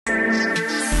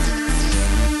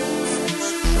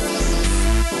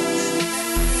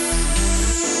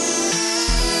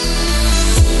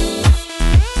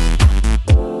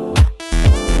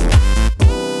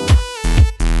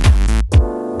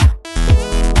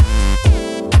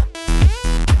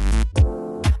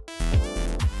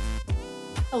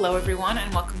Hello, everyone,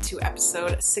 and welcome to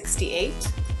episode 68.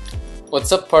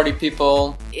 What's up, party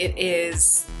people? It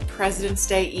is President's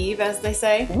Day Eve, as they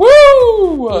say.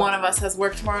 Woo! One of us has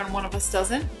work tomorrow and one of us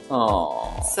doesn't.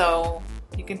 Aww. So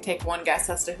you can take one guess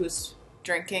as to who's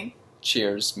drinking.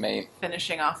 Cheers, mate.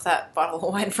 Finishing off that bottle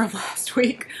of wine from last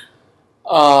week.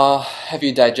 Have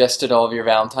you digested all of your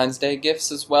Valentine's Day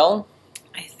gifts as well?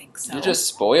 I think so. You're just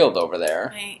spoiled over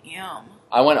there. I am.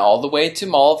 I went all the way to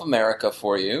Mall of America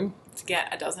for you. To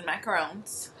get a dozen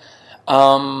macarons.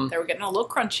 They They were getting a little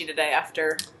crunchy today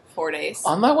after 4 days.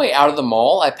 On my way out of the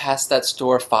mall, I passed that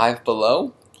store Five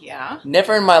Below. Yeah.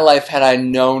 Never in my life had I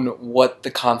known what the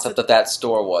concept of that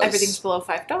store was. Everything's below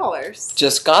 $5.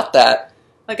 Just got that.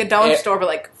 Like a dollar store,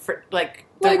 but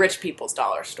the rich people's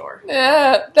dollar store.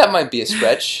 Yeah, that might be a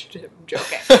stretch.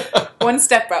 Joking. One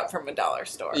step out from a dollar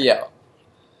store. Yeah.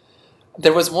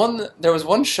 There was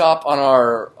one shop on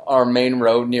our main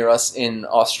road near us in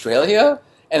Australia,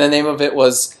 and the name of it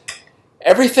was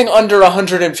Everything Under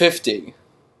 150.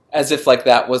 As if like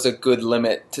that was a good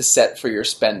limit to set for your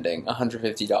spending,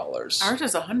 $150. Ours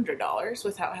is $100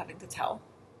 without having to tell.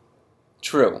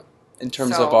 True. In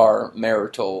terms of our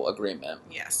marital agreement.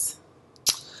 Yes.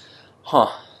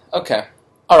 Huh. Okay.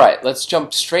 Alright, let's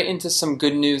jump straight into some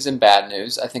good news and bad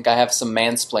news. I think I have some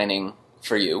mansplaining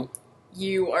for you.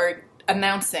 You are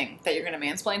announcing that you're going to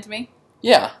mansplain to me?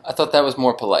 Yeah, I thought that was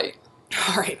more polite.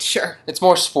 Alright, sure. It's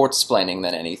more sports-splaining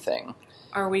than anything.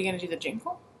 Are we going to do the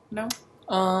jingle? No?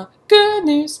 Good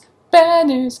news, bad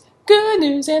news, good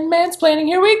news, and mansplaining.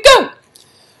 Here we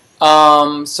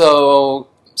go! So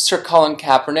Sir Colin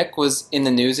Kaepernick was in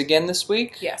the news again this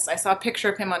week. Yes, I saw a picture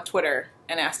of him on Twitter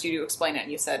and asked you to explain it,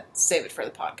 and you said, save it for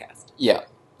the podcast. Yeah,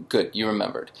 good, you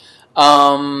remembered.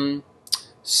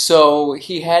 So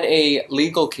he had a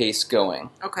legal case going.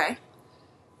 Okay.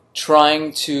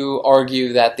 Trying to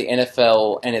argue that the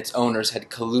NFL and its owners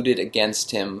had colluded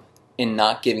against him in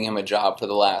not giving him a job for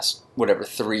the last,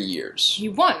 3 years. He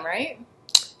won, right?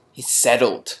 He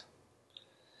settled.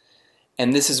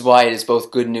 And this is why it is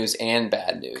both good news and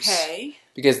bad news. Okay.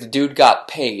 Because the dude got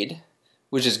paid,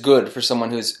 which is good for someone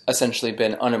who's essentially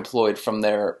been unemployed from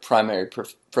their primary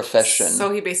profession.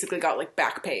 So he basically got,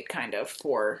 back paid, kind of,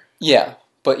 for... Yeah,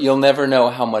 but you'll never know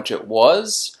how much it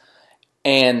was.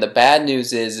 And the bad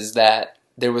news is that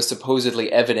there was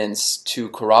supposedly evidence to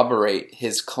corroborate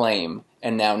his claim,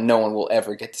 and now no one will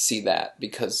ever get to see that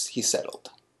because he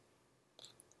settled.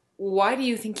 Why do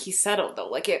you think he settled,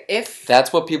 though? If...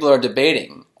 That's what people are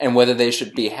debating, and whether they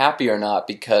should be happy or not,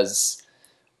 because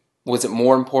was it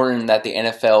more important that the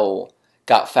NFL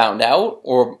got found out,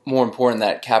 or more important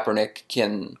that Kaepernick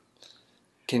can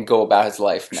go about his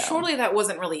life now? Surely that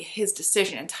wasn't really his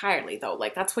decision entirely, though.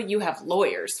 That's what you have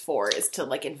lawyers for, is to,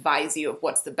 advise you of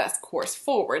what's the best course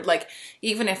forward.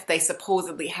 Even if they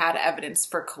supposedly had evidence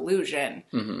for collusion,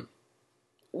 Mm-hmm.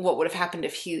 What would have happened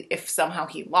if somehow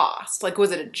he lost?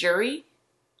 Was it a jury?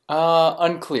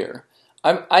 Unclear.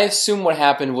 I assume what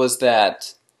happened was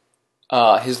that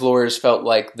his lawyers felt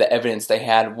like the evidence they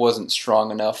had wasn't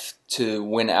strong enough to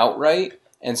win outright,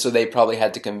 and so they probably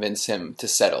had to convince him to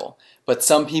settle. But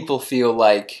some people feel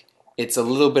like it's a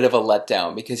little bit of a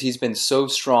letdown because he's been so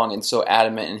strong and so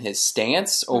adamant in his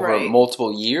stance over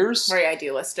multiple years. Very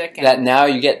idealistic. That now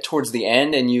you get towards the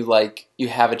end and you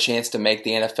have a chance to make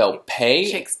the NFL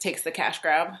pay. Takes the cash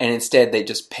grab. And instead they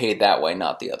just paid that way,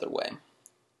 not the other way.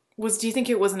 Do you think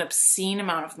it was an obscene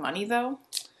amount of money, though?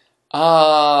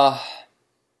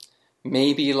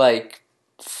 Maybe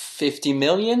 50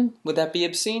 million? Would that be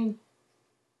obscene?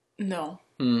 No.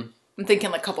 I'm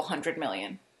thinking a couple $100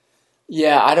 million.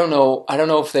 Yeah, I don't know. I don't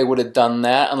know if they would have done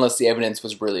that unless the evidence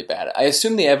was really bad. I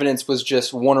assume the evidence was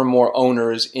just one or more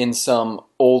owners in some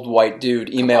old white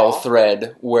dude email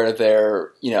thread where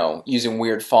they're, using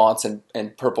weird fonts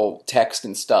and purple text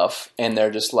and stuff. And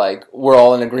they're just we're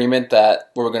all in agreement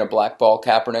that we're going to blackball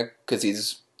Kaepernick because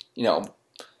he's,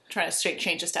 trying to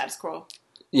change the status quo.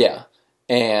 Yeah.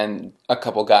 And a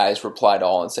couple guys replied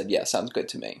all and said, yeah, sounds good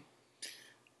to me.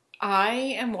 I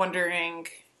am wondering...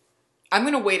 I'm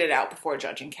going to wait it out before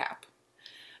judging Cap.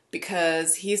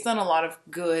 Because he's done a lot of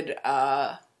good...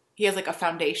 he has, a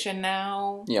foundation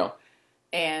now. Yeah.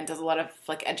 And does a lot of,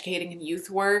 educating and youth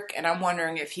work. And I'm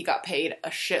wondering if he got paid a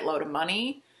shitload of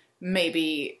money.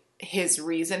 Maybe his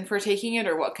reason for taking it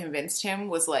or what convinced him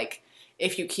was,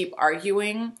 if you keep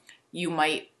arguing, you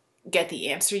might get the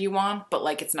answer you want, but,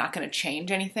 it's not going to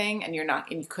change anything. And you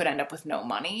could end up with no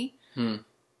money.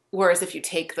 Whereas if you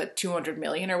take the $200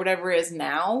 million or whatever it is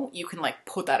now, you can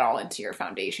put that all into your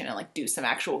foundation and do some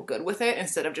actual good with it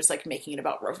instead of just making it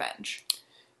about revenge.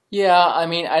 Yeah, I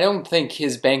mean, I don't think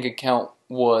his bank account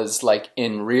was like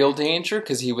in real danger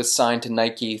because he was signed to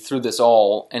Nike through this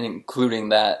all, and including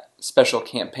that special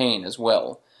campaign as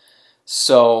well.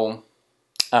 So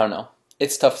I don't know.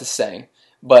 It's tough to say,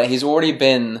 but he's already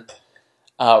been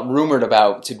rumored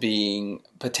about to being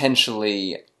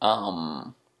potentially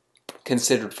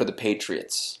considered for the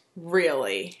Patriots.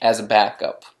 Really? As a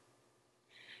backup.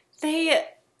 I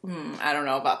don't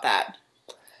know about that.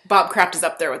 Bob Kraft is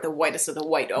up there with the whitest of the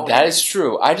white owners. That is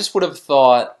true. I just would have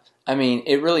thought, I mean,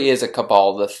 it really is a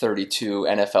cabal, the 32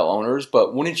 NFL owners,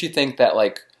 but wouldn't you think that,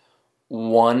 like,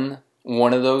 one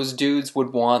of those dudes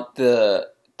would want the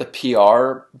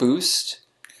PR boost?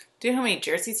 Do you know how many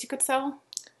jerseys you could sell?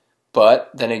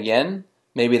 But then again,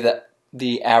 maybe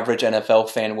the average NFL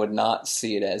fan would not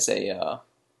see it as a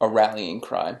rallying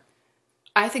cry.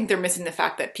 I think they're missing the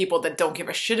fact that people that don't give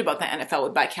a shit about the NFL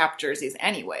would buy Cap jerseys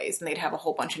anyways, and they'd have a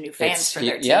whole bunch of new fans for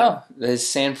their team. Yeah, the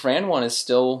San Fran one is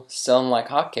still selling like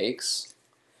hotcakes.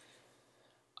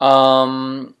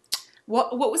 What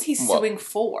was he suing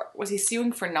for? Was he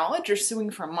suing for knowledge or suing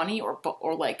for money or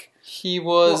like? He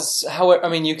was. However, I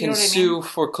mean, you can sue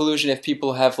for collusion if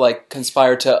people have like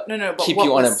conspired to keep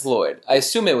you unemployed. I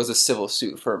assume it was a civil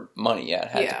suit for money. Yeah, it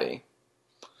had to be.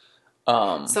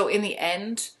 So in the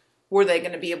end, were they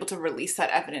going to be able to release that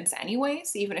evidence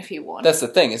anyways, even if he won? That's the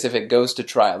thing, is if it goes to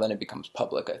trial, then it becomes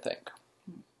public, I think.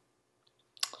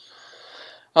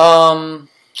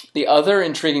 The other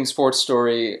intriguing sports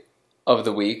story of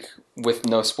the week, with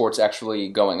no sports actually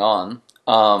going on,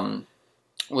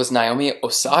 was Naomi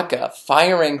Osaka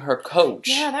firing her coach.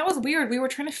 Yeah, that was weird. We were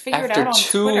trying to figure it out on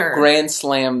Twitter. After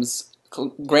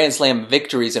 2 Grand Slam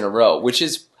victories in a row, which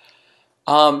is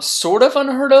sort of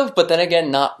unheard of, but then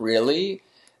again, not really.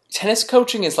 Tennis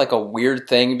coaching is like a weird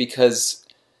thing because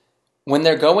when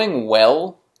they're going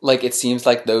well, like it seems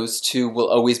like those two will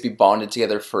always be bonded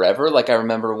together forever. Like I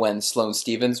remember when Sloane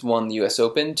Stephens won the US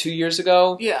Open 2 years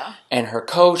ago. Yeah. And her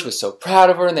coach was so proud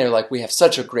of her and they were like, we have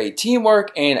such a great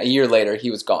teamwork. And a year later, he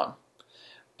was gone.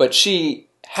 But she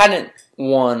hadn't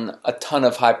won a ton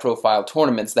of high-profile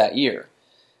tournaments that year.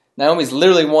 Naomi's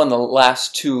literally won the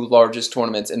last 2 largest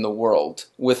tournaments in the world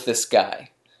with this guy,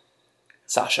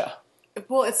 Sasha.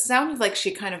 Well, it sounded like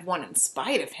she kind of won in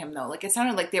spite of him, though. Like, it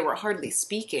sounded like they were hardly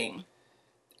speaking.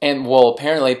 And, well,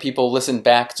 apparently people listened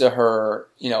back to her,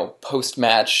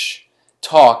 post-match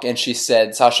talk, and she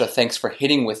said, Sasha, thanks for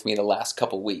hitting with me the last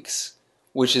couple weeks.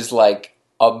 Which is like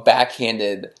a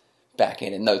backhanded,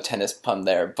 no tennis pun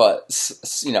there, but,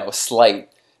 slight,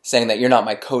 saying that you're not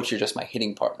my coach, you're just my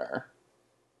hitting partner.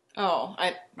 Oh,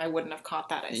 I wouldn't have caught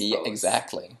that, I suppose. Yeah,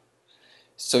 exactly.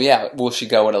 So, yeah, will she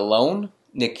go it alone?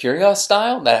 Nick Kyrgios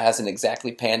style? That hasn't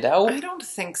exactly panned out. I don't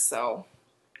think so.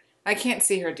 I can't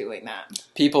see her doing that.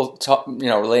 People,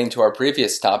 relating to our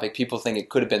previous topic, people think it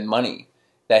could have been money.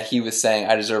 That he was saying,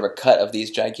 I deserve a cut of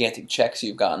these gigantic checks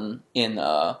you've gotten in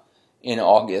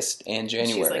August and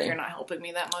January. She's like, you're not helping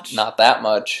me that much. Not that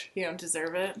much. You don't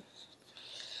deserve it.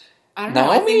 I don't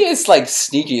know. Naomi is like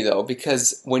sneaky though,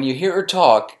 because when you hear her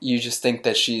talk, you just think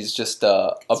that she's just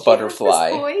a butterfly.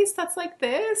 This voice that's like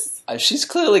this. She's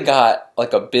clearly got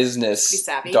like a business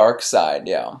dark side,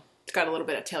 yeah. It's got a little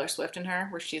bit of Taylor Swift in her,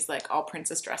 where she's like all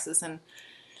princess dresses and.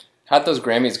 How'd those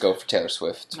Grammys go for Taylor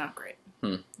Swift? Not great.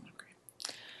 Not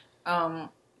great.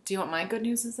 Do you want my good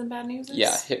news and bad news?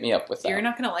 Yeah, hit me up with that. You're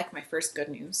not gonna like my first good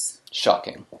news.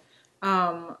 Shocking.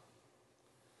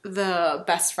 The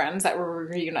best friends that were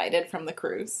reunited from the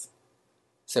cruise.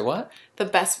 Say what? The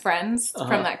best friends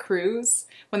from that cruise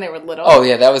when they were little. Oh,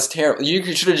 yeah, that was terrible. You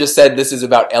should have just said this is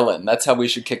about Ellen. That's how we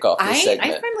should kick off this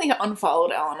segment. I finally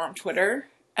unfollowed Ellen on Twitter.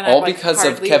 And all because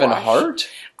of Kevin Hart?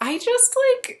 I just,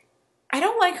 I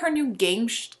don't like her new game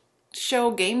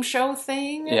show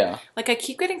thing. Yeah. Like, I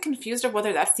keep getting confused of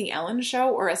whether that's the Ellen show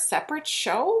or a separate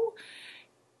show.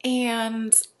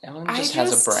 And Ellen just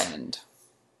has a brand.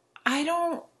 I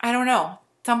don't know.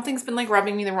 Something's been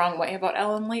rubbing me the wrong way about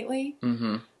Ellen lately.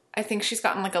 Mm-hmm. I think she's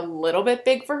gotten a little bit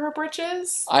big for her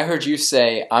britches. I heard you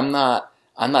say, I'm not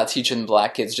teaching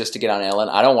black kids just to get on Ellen.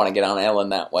 I don't want to get on Ellen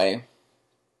that way.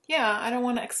 Yeah, I don't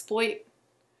want to exploit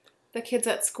the kids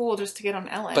at school just to get on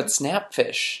Ellen. But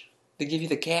Snapfish, they give you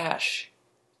the cash.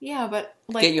 Yeah, but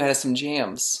get you out of some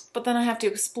jams. But then I have to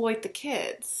exploit the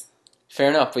kids. Fair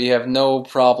enough, but you have no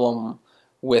problem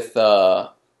with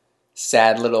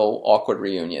sad little awkward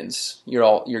reunions.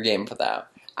 You're game for that.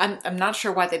 I'm not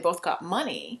sure why they both got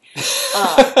money.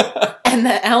 And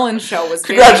the Ellen Show was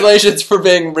Congratulations for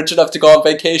being rich enough to go on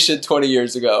vacation 20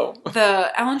 years ago.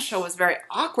 The Ellen Show was very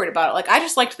awkward about it. Like, I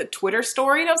just liked the Twitter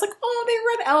story, and I was like, oh, they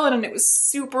read Ellen, and it was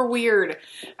super weird.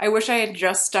 I wish I had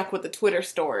just stuck with the Twitter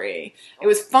story. It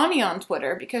was funny on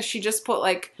Twitter, because she just put,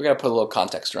 like... We gotta put a little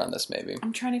context around this, maybe.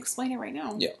 I'm trying to explain it right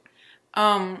now.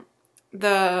 Yeah.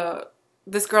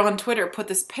 This girl on Twitter put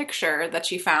this picture that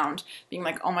she found, being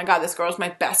like, oh my god, this girl's my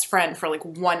best friend for, like,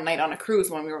 one night on a cruise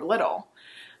when we were little.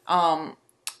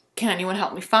 Can anyone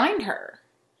help me find her?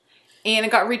 And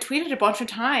it got retweeted a bunch of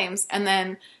times, and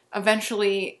then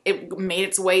eventually it made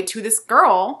its way to this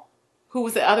girl who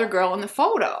was the other girl in the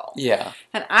photo. Yeah.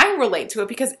 And I relate to it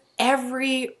because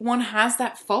everyone has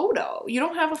that photo. You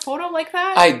don't have a photo like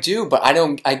that? I do, but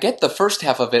I get the first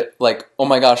half of it, like, oh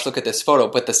my gosh, look at this photo.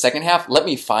 But the second half, let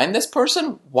me find this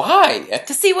person? Why?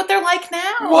 To see what they're like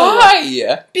now.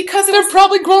 Why? Because they're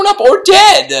probably grown up or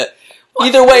dead.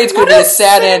 Either way, it's going to be a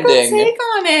sad ending. Take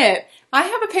on it. I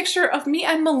have a picture of me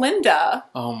and Melinda.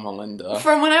 Oh, Melinda.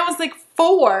 From when I was like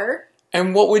 4.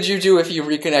 And what would you do if you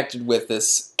reconnected with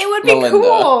this It would be Melinda?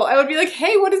 Cool. I would be like,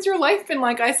 hey, what has your life been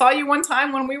like? I saw you one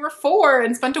time when we were 4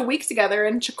 and spent a week together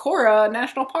in Chicora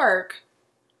National Park.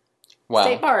 Wow.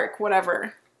 State Park,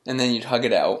 whatever. And then you'd hug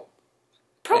it out.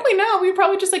 Probably not. We'd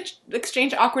probably just like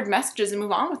exchange awkward messages and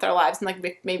move on with our lives and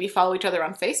like maybe follow each other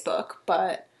on Facebook,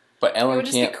 But Ellen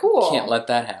can't let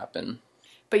that happen.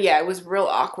 But yeah, it was real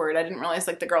awkward. I didn't realize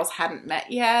like the girls hadn't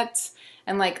met yet.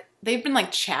 And like they've been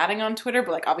like chatting on Twitter,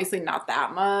 but like obviously not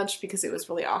that much because it was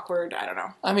really awkward. I don't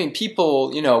know. I mean,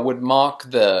 people, would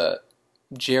mock the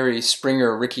Jerry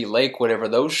Springer, Ricky Lake, whatever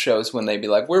those shows when they'd be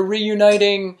like, we're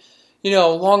reuniting,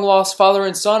 long lost father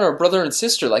and son or brother and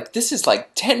sister. Like, this is like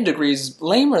 10 degrees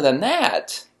lamer than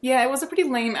that. Yeah, it was a pretty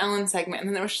lame Ellen segment. And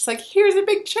then it was just like, here's a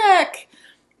big check.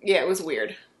 Yeah, it was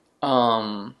weird.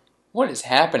 What is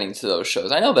happening to those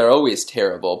shows? I know they're always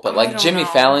terrible, but like Jimmy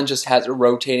Fallon just has a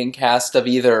rotating cast of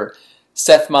either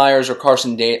Seth Meyers or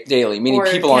Carson Daly, meaning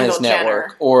people on his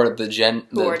network, or the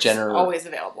Jenner always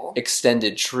available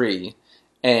extended tree,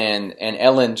 and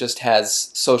Ellen just has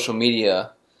social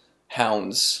media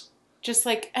hounds, just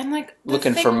like and like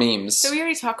looking for memes. So we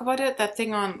already talked about it. That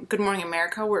thing on Good Morning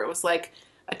America where it was like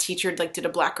a teacher like did a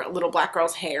little black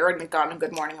girl's hair and it got on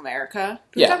Good Morning America.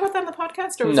 Did we talk about that in the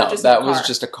podcast? Or was it just that was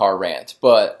just a car rant.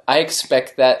 But I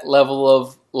expect that level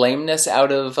of lameness out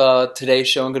of today's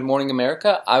show in Good Morning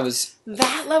America.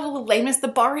 That level of lameness. The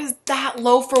bar is that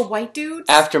low for white dudes.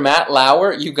 After Matt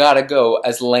Lauer, you gotta go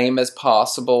as lame as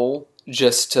possible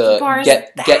just to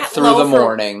get through the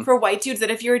morning. For white dudes,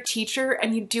 that if you're a teacher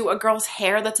and you do a girl's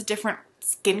hair that's a different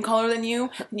skin color than you,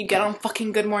 and you get on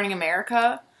fucking Good Morning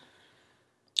America.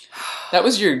 That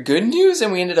was your good news,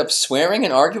 and we ended up swearing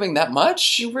and arguing that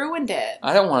much? You ruined it.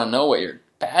 I don't want to know what your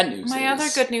bad news is. My other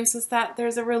good news is that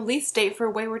there's a release date for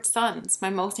Wayward Sons, my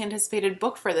most anticipated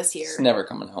book for this year. It's never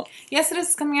coming out. Yes, it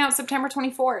is coming out September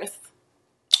 24th.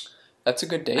 That's a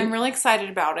good date. I'm really excited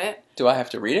about it. Do I have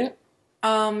to read it?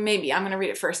 Maybe. I'm going to read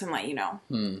it first and let you know.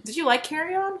 Did you like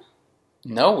Carry On?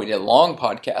 No, we did a long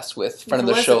podcast with friend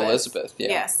of the show, Elizabeth. Yeah.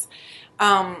 Yes.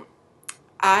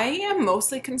 I am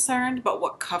mostly concerned about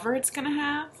what cover it's going to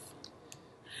have.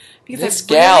 Because this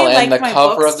gal and the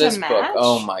cover of this book.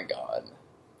 Oh my god.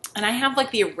 And I have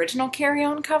like the original Carry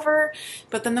On cover,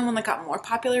 but then the one that got more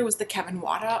popular was the Kevin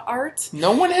Wada art.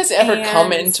 No one has ever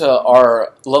come into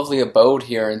our lovely abode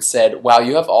here and said, wow,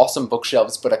 you have awesome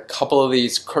bookshelves, but a couple of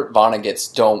these Kurt Vonnegut's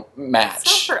don't match.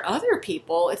 It's not for other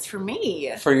people, it's for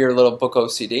me. For your little book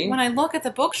OCD? When I look at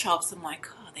the bookshelves, I'm like,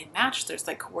 oh, they match. There's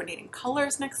like coordinating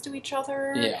colors next to each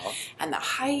other. Yeah. And the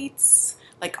heights.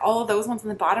 Like all of those ones on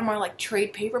the bottom are like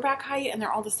trade paperback height, and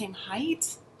they're all the same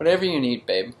height. Whatever you need,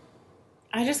 babe.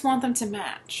 I just want them to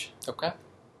match. Okay.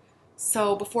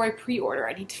 So before I pre-order,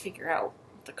 I need to figure out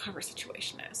what the cover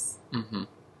situation is. Mm-hmm. And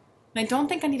I don't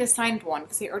think I need a signed one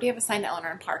because I already have a signed Eleanor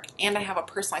and Park, and I have a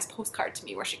personalized postcard to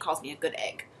me where she calls me a good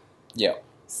egg. Yeah.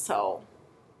 So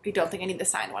I don't think I need the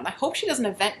signed one. I hope she does an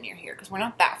event near here because we're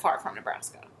not that far from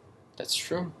Nebraska. That's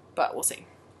true. But we'll see.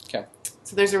 Okay.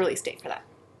 So there's a release date for that.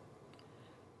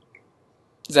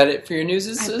 Is that it for your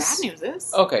newses? I have bad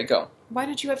newses. Okay, go. Why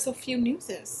did you have so few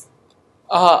newses?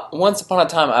 Once upon a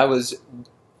time, I was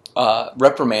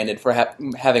reprimanded for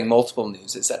having multiple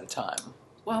newses at a time.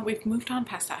 Well, we've moved on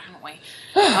past that, haven't we?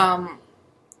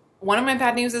 One of my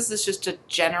bad news is just a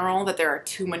general that there are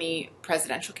too many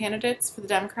presidential candidates for the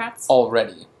Democrats.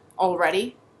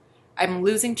 Already. I'm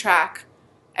losing track.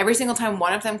 Every single time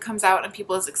one of them comes out and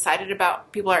people are excited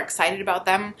about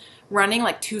them running,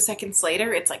 like 2 seconds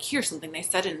later, it's like, here's something they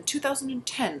said in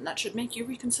 2010 that should make you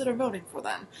reconsider voting for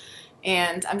them.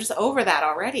 And I'm just over that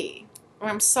already.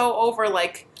 I'm so over,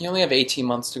 like... You only have 18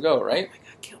 months to go, Oh right? my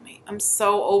God, kill me. I'm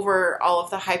so over all of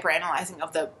the hyper-analyzing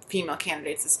of the female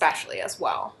candidates especially as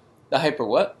well. The hyper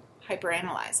what?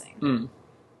 Hyper-analyzing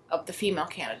of the female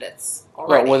candidates Well,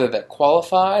 already. whether they're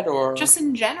qualified or... Just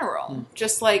in general.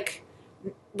 Just like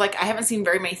I haven't seen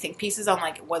very many think pieces on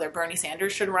like whether Bernie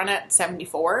Sanders should run at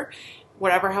 74,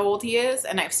 whatever how old he is,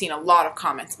 and I've seen a lot of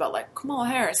comments about like Kamala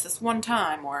Harris this one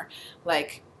time, or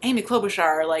like Amy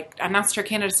Klobuchar like announced her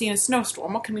candidacy in a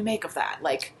snowstorm. What can we make of that?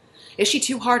 Like, is she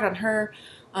too hard on her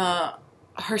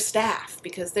staff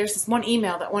because there's this one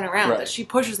email that went around that she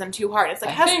pushes them too hard? It's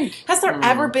like, has there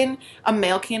ever been a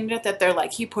male candidate that they're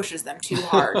like, he pushes them too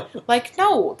hard? Like,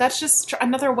 no, that's just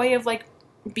another way of like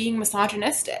being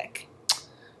misogynistic.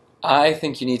 I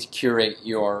think you need to curate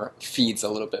your feeds a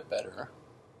little bit better.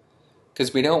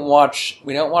 Because we don't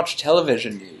watch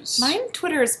television news. Mine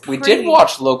Twitter is pretty... We did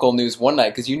watch local news one night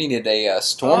because you needed a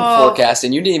storm forecast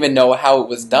and you didn't even know how it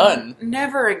was done.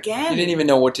 Never again. You didn't even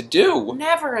know what to do.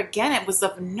 Never again. It was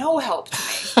of no help to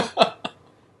me.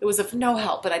 It was of no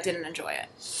help, but I didn't enjoy it.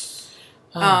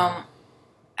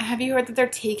 Have you heard that they're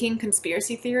taking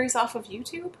conspiracy theories off of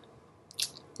YouTube?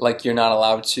 Like you're not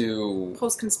allowed to...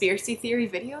 post conspiracy theory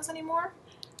videos anymore?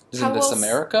 Isn't this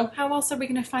America? How else are we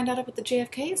going to find out about the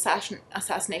JFK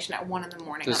assassination at 1 in the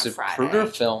morning on a Friday? There's a Kruger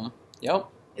film. Yep.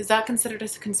 Is that considered a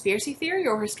conspiracy theory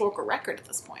or historical record at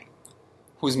this point?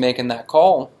 Who's making that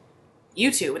call?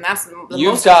 YouTube, and that's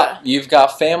the You've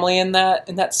got family in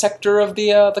that sector of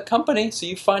the company, so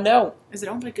you find out. Is it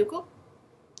owned by Google?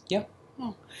 Yeah.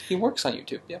 Oh. He works on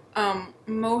YouTube, yeah.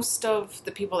 Most of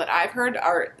the people that I've heard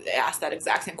asked that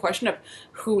exact same question of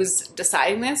who's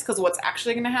deciding this, because what's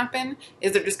actually going to happen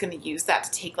is they're just going to use that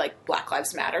to take like Black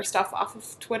Lives Matter stuff off of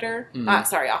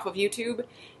off of YouTube,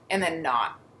 and then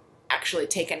not actually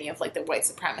take any of like the white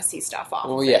supremacy stuff off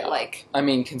of it. Like, I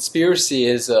mean, conspiracy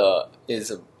is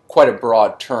quite a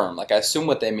broad term. Like, I assume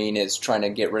what they mean is trying to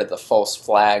get rid of the false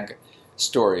flag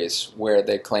stories where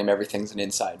they claim everything's an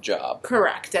inside job.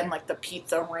 Correct, and like the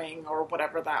pizza ring or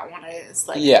whatever that one is.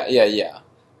 Like, yeah.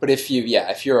 But if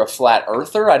you're a flat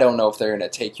earther, I don't know if they're going to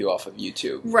take you off of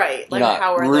YouTube. Right. Like, not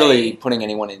how are really they putting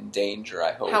anyone in danger,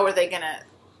 I hope. How are they going to...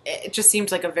 It just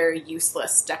seems like a very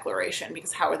useless declaration,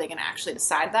 because how are they going to actually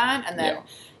decide that? And then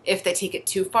if they take it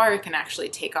too far, it can actually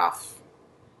take off...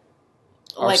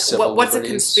 Like, what's a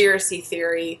conspiracy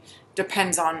theory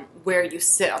depends on where you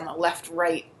sit on the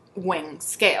left-right wing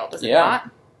scale, does it not?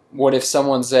 What if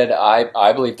someone said,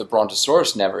 I believe the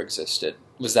Brontosaurus never existed?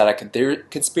 Was that a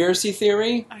conspiracy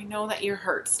theory? I know that you're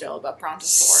hurt still about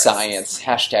Brontosaurus. Science.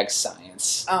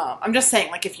 #science. I'm just saying,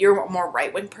 like, if you're a more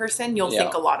right-wing person, you'll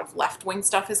think a lot of left-wing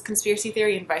stuff is conspiracy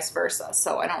theory and vice versa.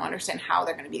 So I don't understand how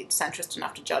they're going to be centrist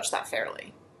enough to judge that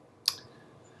fairly.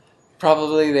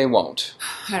 Probably they won't.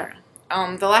 I don't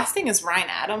know. The last thing is Ryan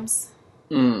Adams.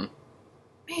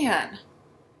 Man.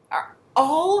 Are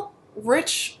all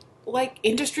rich, like,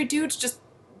 industry dudes just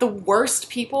the worst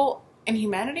people in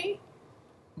humanity?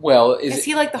 Well, is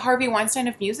he like the Harvey Weinstein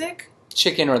of music?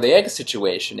 Chicken or the egg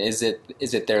situation. Is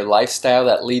it their lifestyle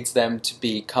that leads them to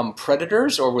become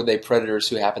predators, or were they predators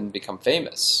who happen to become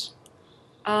famous?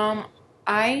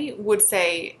 I would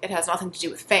say it has nothing to do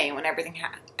with fame and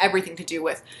everything to do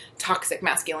with toxic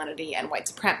masculinity and white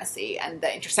supremacy and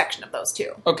the intersection of those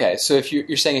two. Okay, so if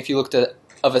you're saying if you looked at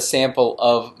a sample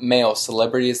of male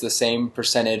celebrities, the same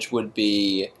percentage would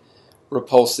be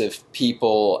repulsive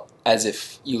people as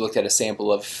if you looked at a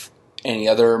sample of any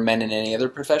other men in any other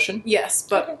profession? Yes,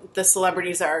 but the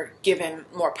celebrities are given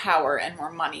more power and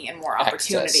more money and more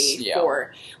opportunity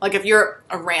for... Like, if you're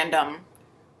a random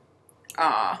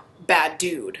bad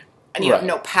dude and you have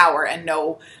no power and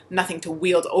nothing to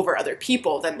wield over other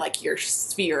people, then, like, your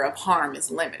sphere of harm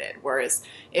is limited. Whereas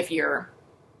if you're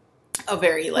a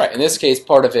very, like... Right, in this case,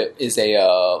 part of it is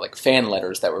like fan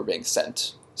letters that were being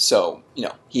sent. So,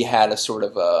 he had a sort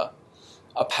of a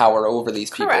power over these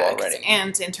people already.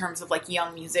 And in terms of, like,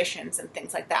 young musicians and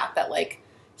things like that, like,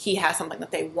 he has something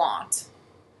that they want.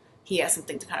 He has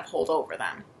something to kind of hold over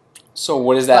them. So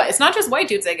what is that? But it's not just white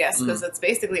dudes, I guess, because it's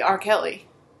basically R. Kelly.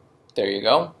 There you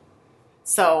go.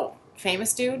 So,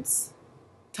 famous dudes,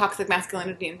 toxic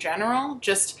masculinity in general,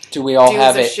 just do we all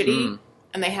have it? Shitty,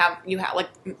 and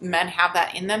men have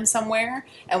that in them somewhere,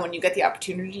 and when you get the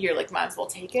opportunity, you're like, might as well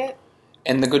take it.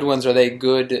 And the good ones, are they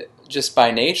good just by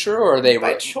nature, or are they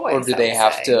by choice? Or do they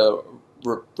have to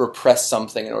repress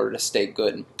something in order to stay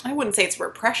good? I wouldn't say it's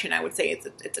repression. I would say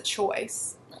it's a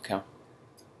choice. Okay.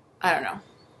 I don't know.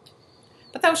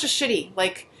 But that was just shitty.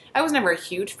 Like, I was never a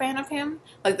huge fan of him.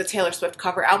 Like, the Taylor Swift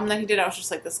cover album that he did, I was just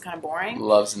like, this is kind of boring.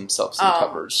 Loves himself some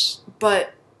covers.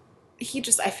 But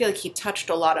I feel like he touched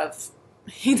a lot of.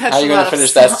 He touched How are you a lot going to of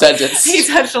finish that sentence? He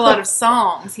touched a lot of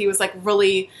songs. He was like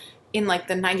really in like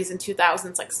the 90s and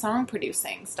 2000s, like song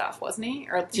producing stuff, wasn't he?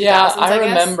 Or 2000s, Yeah, I guess.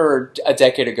 remember a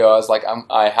decade ago, I was like,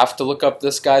 I have to look up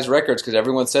this guy's records because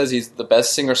everyone says he's the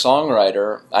best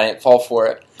singer-songwriter. I didn't fall for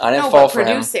it. I didn't fall for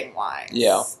him. Producing wise,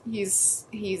 Yeah. he's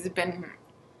been.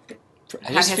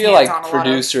 I just feel like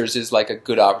producers is like a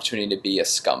good opportunity to be a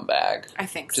scumbag. I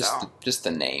think Just so. Just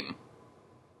the name.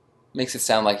 Makes it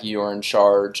sound like you're in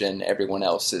charge and everyone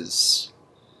else is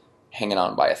hanging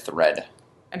on by a thread.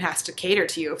 And has to cater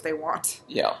to you if they want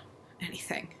Yeah.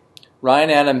 anything. Ryan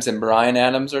Adams and Bryan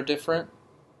Adams are different.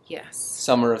 Yes.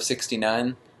 Summer of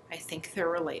 '69. I think they're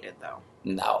related, though.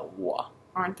 No.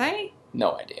 Aren't they?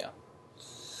 No idea.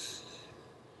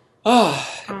 Oh.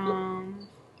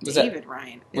 David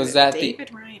Ryan. Was that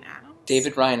David Ryan Adams?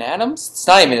 David Ryan Adams? It's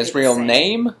not even his real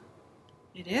name.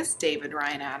 It is David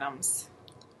Ryan Adams.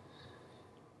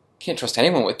 Can't trust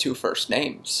anyone with two first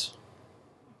names.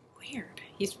 Weird.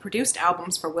 He's produced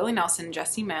albums for Willie Nelson,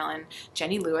 Jesse Malin,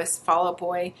 Jenny Lewis, Fall Out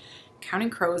Boy, Counting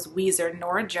Crows, Weezer,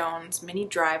 Norah Jones, Minnie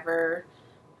Driver,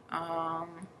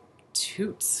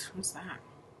 Toots. Who's that?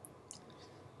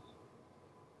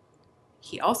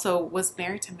 He also was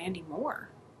married to Mandy Moore.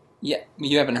 Yeah,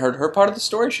 you haven't heard her part of the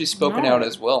story? She's spoken out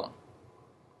as well.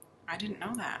 I didn't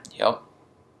know that. Yep.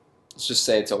 Let's just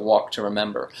say it's a walk to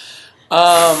remember.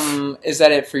 Is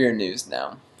that it for your news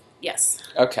now? Yes.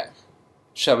 Okay.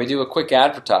 Shall we do a quick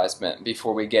advertisement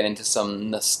before we get into some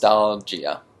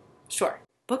nostalgia? Sure.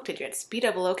 Book Digits,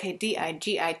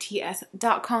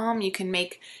 BOOKDIGITS.com. You can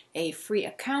make a free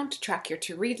account, track your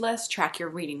to-read list, track your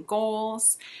reading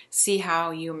goals, see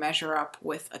how you measure up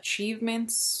with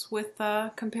achievements with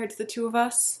compared to the two of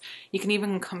us. You can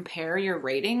even compare your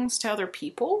ratings to other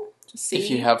people to see. If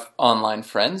you have online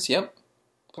friends, yep.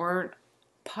 Or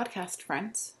podcast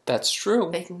friends. That's true.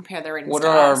 They can compare their ratings What to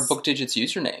are us. our Book Digits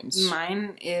usernames?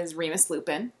 Mine is Remus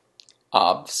Lupin.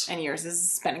 Obs. And yours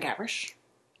is Ben Gavrish.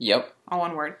 Yep. All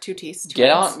one word, two T's. Get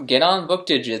on Book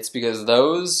Digits because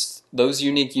those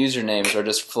unique usernames are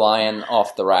just flying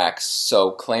off the racks. So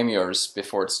claim yours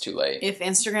before it's too late. If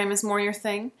Instagram is more your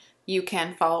thing, you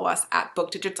can follow us at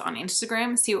Book Digits on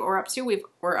Instagram. See what we're up to.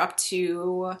 We're up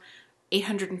to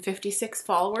 856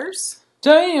 followers.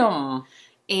 Damn.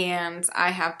 And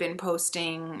I have been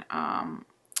posting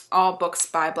all books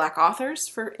by Black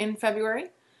authors in February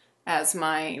as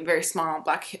my very small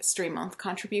Black History Month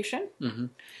contribution. Mm-hmm.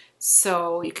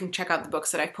 So you can check out the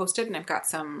books that I've posted, and I've got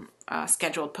some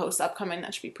scheduled posts upcoming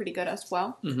that should be pretty good as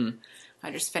well. Mm-hmm.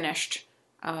 I just finished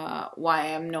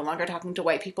Why I'm No Longer Talking to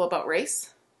White People About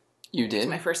Race. You did? It's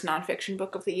my first nonfiction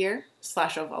book of the year, /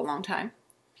 of a long time.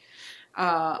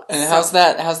 And how's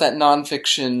that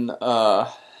nonfiction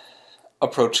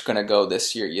approach going to go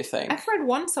this year, you think? I've read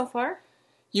one so far.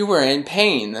 You were in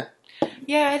pain.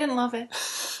 Yeah, I didn't love it.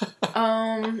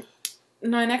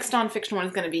 My next nonfiction one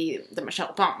is going to be the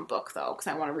Michelle Obama book, though, because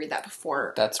I want to read that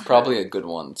before. That's probably a good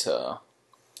one to...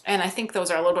 And I think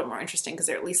those are a little bit more interesting because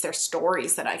at least they're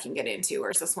stories that I can get into,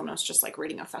 whereas this one was just like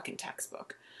reading a fucking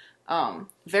textbook.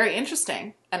 Very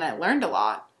interesting, and I learned a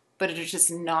lot, but it is just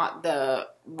not the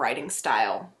writing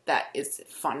style that is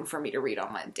fun for me to read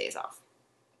on my days off.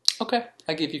 Okay,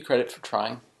 I give you credit for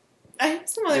trying. I have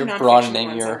some other You're nonfiction broadening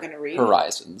ones your I'm going to read.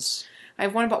 horizons. I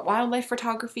have one about wildlife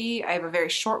photography. I have a very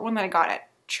short one that I got at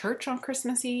church on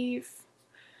Christmas Eve.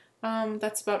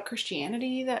 That's about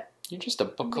Christianity. You're just a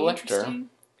book collector.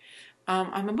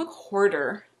 I'm a book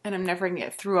hoarder, and I'm never going to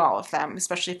get through all of them,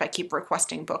 especially if I keep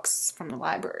requesting books from the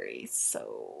library,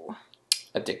 so...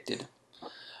 Addicted.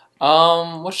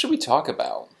 What should we talk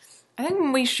about? I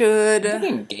think we should... I'm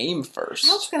thinking game first.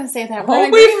 I was going to say that. Oh,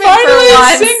 we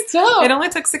finally synced up! It only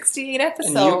took 68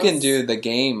 episodes. And you can do the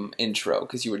game intro,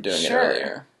 because you were doing it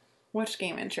earlier. Which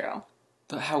game intro?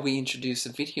 How we introduce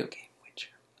a video game witcher.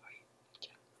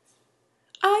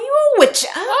 Are you a witcher?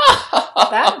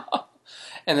 That?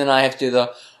 And then I have to do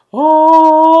the...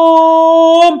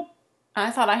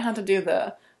 I thought I had to do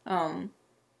the...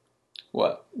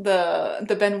 What?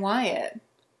 The Ben Wyatt.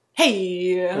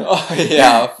 Hey! Oh,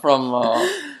 yeah, from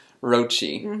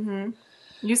Rochi. Mm-hmm.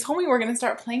 You told me we were going to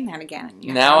start playing that again.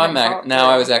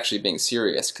 I was actually being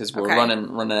serious, because we're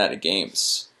running out of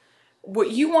games.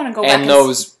 What you want to go back and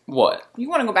those what? You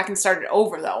want to go back and start it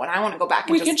over though, and I want to go back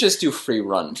and we can just do free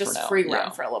run just for now. Free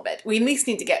run for a little bit. We at least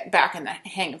need to get back in the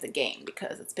hang of the game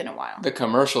because it's been a while. The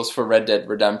commercials for Red Dead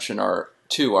Redemption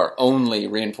 2 are only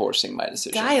reinforcing my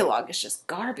decision. Dialogue is just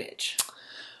garbage.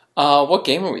 What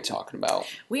game are we talking about?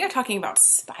 We are talking about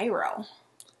Spyro.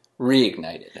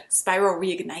 Reignited. Spyro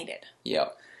Reignited.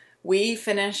 Yep. We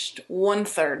finished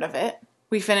 1/3 of it.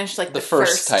 We finished like the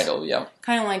first title. Yeah,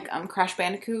 kind of like Crash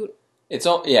Bandicoot. It's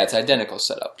identical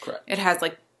setup. Correct. It has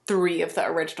like 3 of the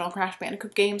original Crash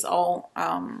Bandicoot games all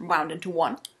wound into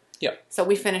one. Yep. So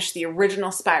we finished the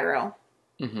original Spyro,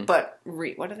 Mm-hmm. but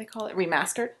what do they call it?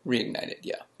 Remastered. Reignited.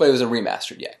 Yeah, but it was a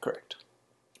remastered. Yeah, correct.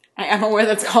 I'm aware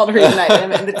that's called Reignited. I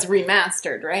mean, it's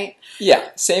remastered, right? Yeah,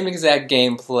 same exact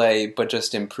gameplay, but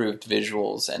just improved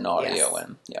visuals and audio, Yes.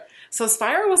 and yeah. So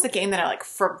Spyro was a game that I like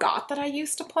forgot that I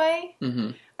used to play.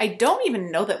 Mm-hmm. I don't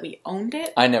even know that we owned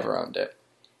it. I never owned it.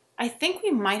 I think we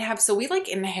might have. So we like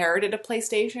inherited a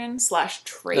PlayStation /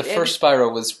 traded. The first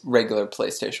Spyro was regular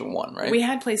PlayStation 1, right? We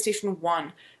had PlayStation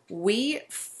 1. We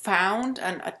found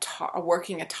a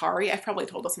working Atari. I've probably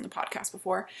told this on the podcast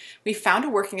before. We found a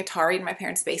working Atari in my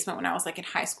parents' basement when I was like in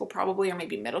high school probably, or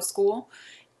maybe middle school.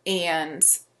 And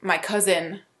my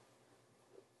cousin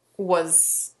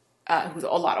was, who's a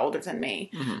lot older than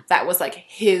me, Mm-hmm. that was like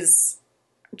his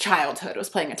childhood was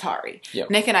playing Atari. Yep.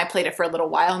 Nick and I played it for a little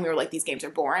while and we were like, these games are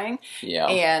boring. Yeah.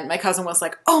 And my cousin was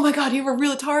like, oh my god, you have a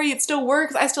real Atari, it still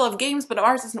works, I still have games, but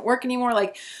ours doesn't work anymore.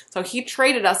 Like, so he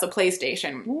traded us a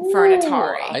PlayStation for an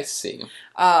Atari. I see.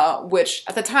 Which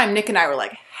at the time Nick and I were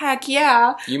like, heck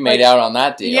yeah. You made out on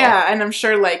that deal. Yeah, and I'm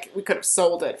sure like we could have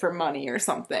sold it for money or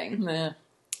something Nah.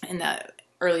 in the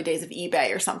early days of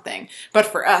eBay or something. But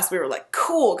for us, we were like,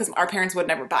 cool, because our parents would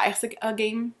never buy us a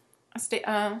game,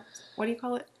 what do you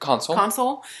call it?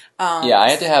 Console? Yeah, Yeah,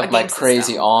 I had to a have my game crazy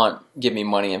system. aunt give me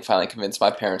money and finally convince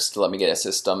my parents to let me get a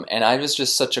system. And I was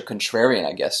just such a contrarian,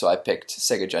 I guess, so I picked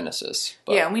Sega Genesis.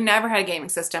 But Yeah, we never had a gaming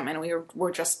system, and we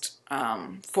were just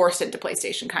forced into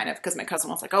PlayStation, kind of, because my cousin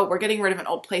was like, oh, we're getting rid of an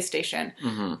old PlayStation.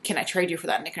 Mm-hmm. Can I trade you for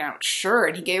that? And Nick and I went, sure.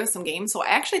 And he gave us some games. So I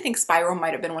actually think Spyro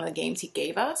might have been one of the games he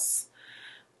gave us.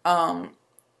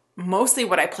 Mostly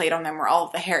what I played on them were all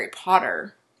of the Harry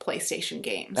Potter PlayStation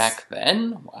games. Back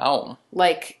then? Wow.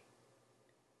 Like,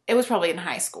 it was probably in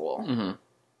high school. Mm-hmm.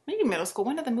 Maybe middle school.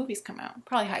 When did the movies come out?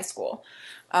 Probably high school.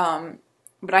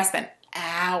 But I spent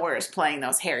hours playing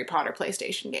those Harry Potter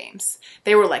PlayStation games.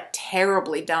 They were like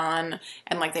terribly done,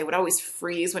 and like they would always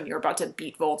freeze when you were about to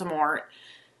beat Voldemort.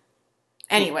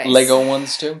 Anyways. Lego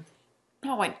ones too?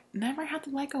 No, I never had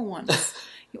the Lego ones.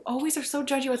 You always are so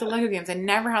judgy with the Lego games. I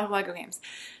never had the Lego games.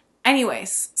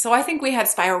 Anyways, so I think we had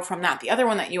Spyro from that. The other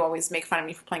one that you always make fun of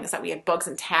me for playing is that we had Bugs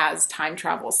and Taz Time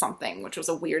Travel something, which was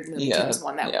a weird Looney Tunes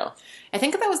one. I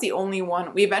think that was the only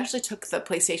one. We eventually took the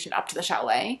PlayStation up to the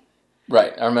chalet.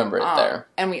 Right, I remember it there.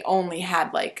 And we only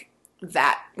had like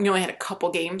that. We only had a couple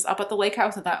games up at the lake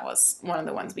house, and that was one of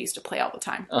the ones we used to play all the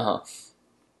time. Uh-huh.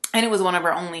 And it was one of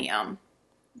our only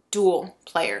dual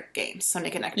player games, so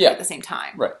Nick and I could play at the same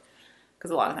time. Right. Because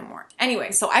a lot of them weren't.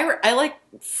 Anyway, so I like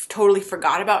totally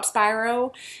forgot about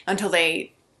Spyro until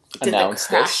they did Announced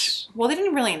the Crash. this. Well, they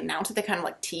didn't really announce it. They kind of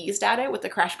like teased at it with the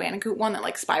Crash Bandicoot one that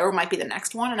like Spyro might be the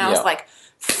next one. And I was like,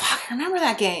 fuck, I remember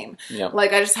that game. Yeah.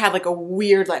 Like I just had like a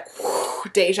weird like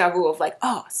deja vu of like,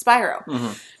 oh, Spyro.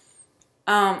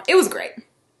 Mm-hmm. It was great.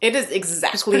 It is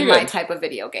exactly my type of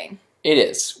video game. It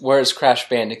is. Whereas Crash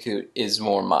Bandicoot is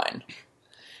more mine.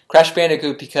 Crash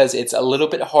Bandicoot because it's a little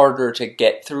bit harder to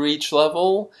get through each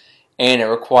level, and it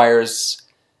requires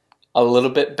a little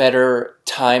bit better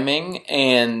timing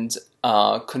and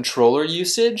controller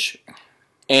usage,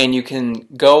 and you can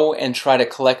go and try to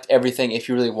collect everything if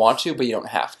you really want to, but you don't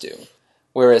have to.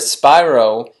 Whereas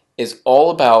Spyro is all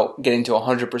about getting to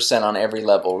 100% on every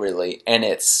level, really, and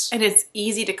it's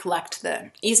easier to collect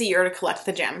the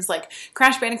gems. Like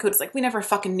Crash Bandicoot is like we never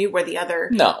fucking knew where the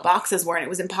other boxes were, and it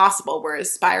was impossible.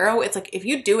 Whereas Spyro, it's like if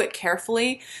you do it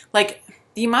carefully, like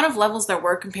the amount of levels there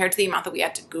were compared to the amount that we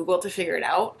had to Google to figure it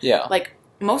out. Yeah, like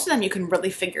most of them you can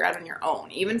really figure out on your own.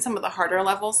 Even some of the harder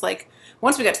levels, like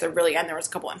once we got to the really end, there was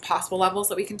a couple impossible levels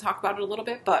that we can talk about it a little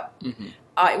bit. But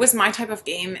it was my type of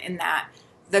game in that.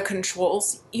 The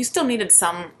controls, you still needed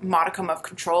some modicum of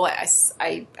control. I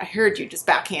heard you just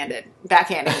backhanding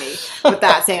me with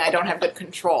that, saying I don't have good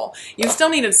control. You still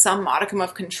needed some modicum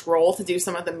of control to do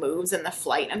some of the moves and the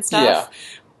flight and stuff. Yeah.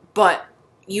 But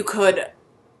you could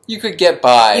get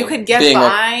by. You could get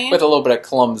by. With a little bit of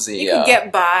clumsy You could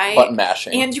get by. Button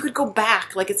mashing. And you could go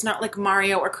back. Like, it's not like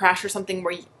Mario or Crash or something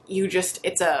where you just,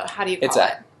 it's a, how do you call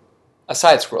it? A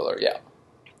side-scroller, yeah.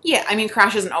 Yeah, I mean,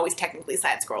 Crash isn't always technically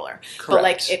side-scroller. Correct. But,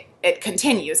 like, it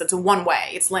continues. It's a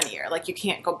one-way. It's linear. Like, you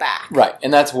can't go back. Right,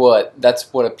 and that's what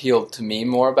appealed to me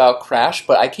more about Crash.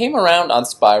 But I came around on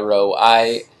Spyro.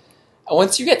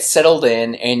 Once you get settled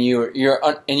in and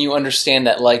you understand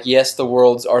that, like, yes, the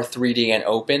worlds are 3D and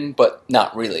open, but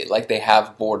not really. Like, they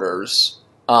have borders.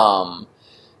 There's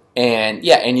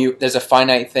a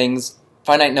finite things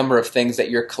finite number of things that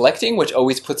you're collecting, which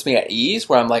always puts me at ease,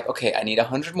 where I'm like, okay, I need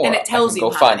 100 more. And it tells I can you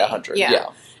go how find many. 100. Yeah. Yeah.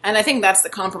 And I think that's the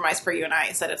compromise for you and I,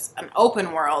 is that it's an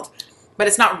open world, but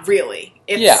it's not really.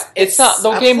 It's not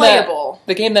the game playable.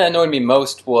 The game that annoyed me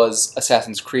most was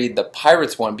Assassin's Creed, the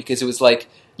Pirates one, because it was like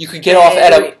you could get off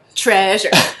at a treasure.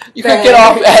 you could get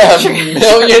off at a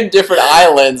million different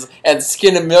islands and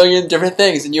skin a million different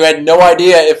things, and you had no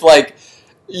idea if like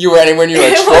you were anywhere near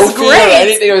a trophy or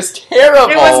anything. It was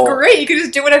terrible. It was great. You could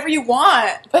just do whatever you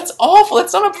want. That's awful.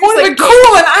 That's not a point of a game.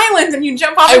 Cool, an island, and you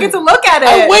jump off and get to look at it.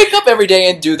 I wake up every day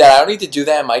and do that. I don't need to do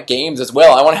that in my games as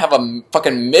well. I want to have a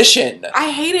fucking mission. I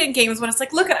hate it in games when it's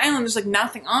like, look at an island, there's like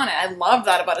nothing on it. I love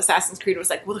that about Assassin's Creed. It was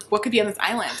like, well, what could be on this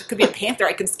island? It could be a panther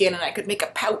I could skin, and I could make a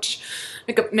pouch,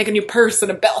 make a new purse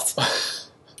and a belt.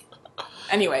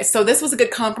 Anyway, so this was a good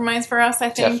compromise for us, I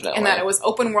think, Definitely. in that it was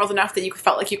open world enough that you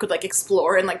felt like you could like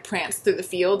explore and like prance through the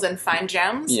fields and find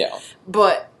gems. Yeah.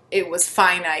 But it was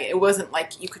finite. It wasn't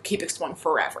like you could keep exploring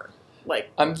forever.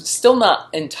 Like, I'm still not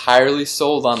entirely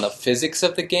sold on the physics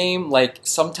of the game. Like,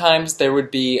 sometimes there would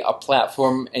be a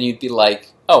platform and you'd be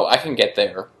like, oh, I can get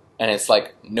there. And it's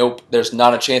like, nope, there's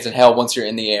not a chance in hell once you're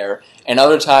in the air. And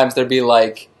other times there'd be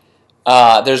like,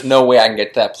 there's no way I can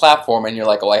get to that platform. And you're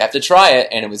like, oh, I have to try it.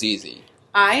 And it was easy.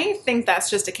 I think that's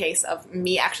just a case of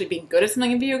me actually being good at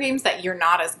something in video games that you're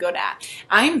not as good at.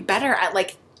 I'm better at,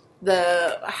 like,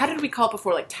 how did we call it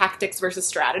before? Like, tactics versus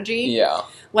strategy? Yeah.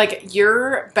 Like,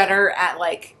 you're better at,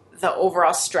 like, the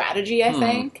overall strategy, I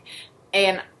think.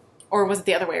 Or was it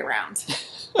the other way around?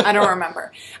 I don't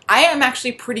remember. I am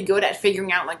actually pretty good at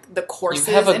figuring out, like, the courses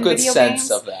in video games. You have a good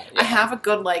sense of that. Yeah. I have a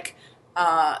good, like,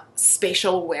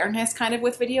 spatial awareness kind of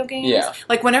with video games. Yeah.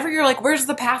 Like, whenever you're like, where's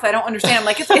the path? I don't understand. I'm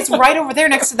like, it's right over there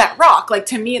next to that rock. Like,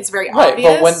 to me, it's very obvious.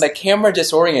 Right, but when the camera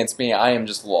disorients me, I am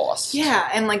just lost. Yeah,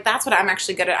 and, like, that's what I'm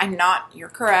actually good at. You're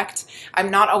correct. I'm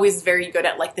not always very good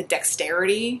at, like, the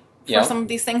dexterity for some of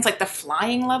these things, like the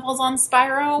flying levels on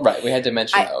Spyro. Right, we had to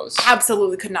mention those.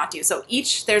 Absolutely could not do. So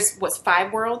there's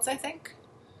 5 worlds, I think?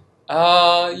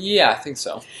 Yeah, I think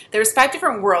so. There's 5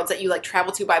 different worlds that you, like,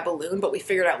 travel to by balloon, but we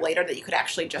figured out later that you could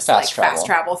actually just, fast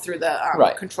travel through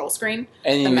the control screen.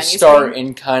 And you start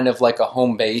in kind of like a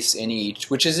home base in each,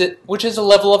 which is a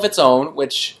level of its own,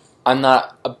 which I'm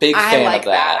not a big fan of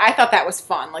that. I thought that was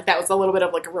fun. Like, that was a little bit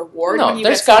of, like, a reward. No,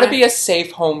 there's got to be a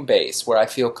safe home base where I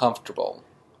feel comfortable.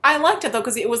 I liked it, though,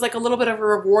 because it was, like, a little bit of a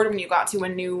reward when you got to a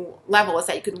new level, is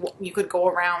that you could go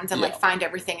around and, like, find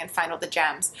everything and find all the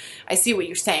gems. I see what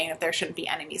you're saying, that there shouldn't be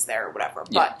enemies there or whatever,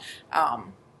 but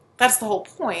that's the whole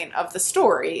point of the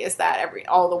story, is that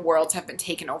all the worlds have been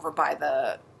taken over by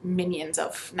the minions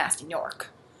of Nasty York.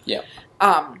 Yeah.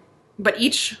 But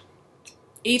each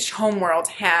homeworld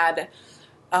had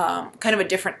kind of a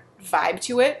different vibe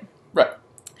to it. Right.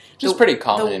 Which is pretty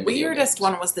common in video The weirdest games.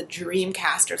 one was the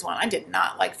Dreamcasters one. I did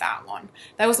not like that one.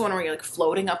 That was the one where you're, like,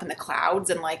 floating up in the clouds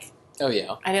and, like... Oh,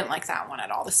 yeah. I didn't like that one at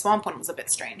all. The swamp one was a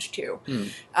bit strange, too.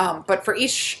 But for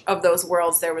each of those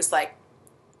worlds, there was, like,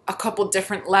 a couple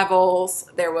different levels.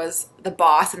 There was the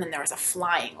boss, and then there was a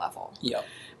flying level. Yeah.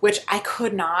 Which I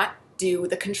could not do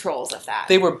the controls of that.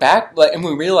 They were and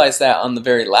we realized that on the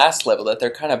very last level, that they're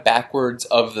kind of backwards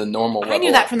of the normal level. I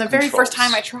knew that from the very first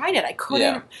time I tried it. I couldn't...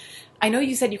 Yeah. I know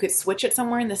you said you could switch it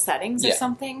somewhere in the settings or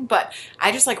something, but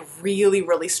I just, like, really,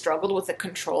 really struggled with the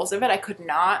controls of it. I could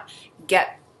not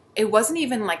get... It wasn't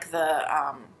even, like, the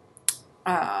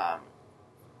hand-eye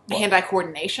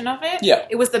coordination of it. Yeah.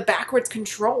 It was the backwards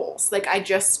controls. Like, I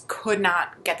just could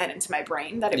not get that into my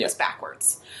brain, that it was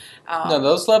backwards. No,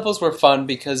 those levels were fun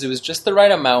because it was just the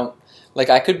right amount.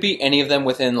 Like, I could beat any of them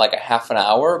within, like, a half an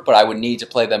hour, but I would need to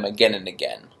play them again and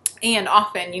again. And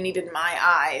often you needed my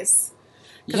eyes.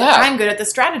 Because Yeah. I'm good at the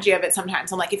strategy of it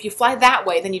sometimes. I'm like, if you fly that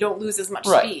way, then you don't lose as much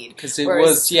speed. Because it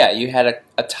was, you had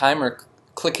a timer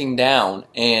clicking down,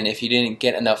 and if you didn't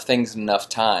get enough things in enough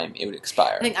time, it would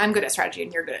expire. I think I'm good at strategy,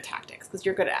 and you're good at tactics, because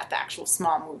you're good at the actual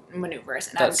small maneuvers,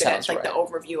 and I'm good at, like, the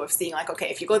overview of seeing, like, okay,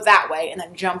 if you go that way, and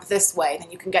then jump this way,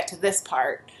 then you can get to this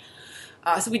part.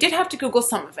 So we did have to Google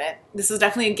some of it. This is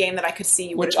definitely a game that I could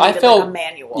see which I felt like a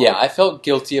manual. Yeah, I felt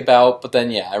guilty about, but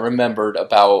then I remembered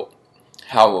about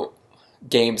how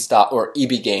GameStop, or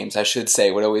EB Games, I should say,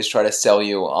 would always try to sell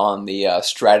you on the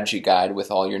strategy guide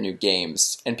with all your new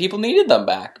games, and people needed them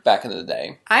back in the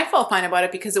day. I felt fine about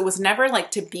it because it was never, like,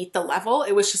 to beat the level.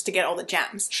 It was just to get all the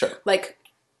gems. Sure. Like,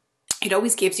 it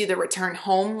always gives you the return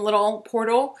home little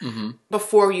portal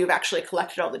before you've actually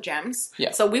collected all the gems.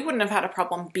 Yeah. So we wouldn't have had a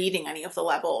problem beating any of the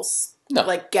levels No.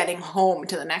 like getting home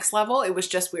to the next level. It was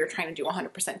just we were trying to do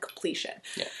 100% completion.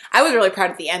 Yeah. I was really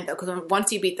proud at the end though, because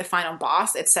once you beat the final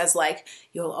boss, it says like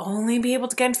you'll only be able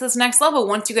to get into this next level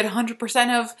once you get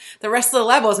 100% of the rest of the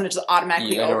levels, and it just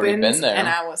automatically You had already opens. been there. And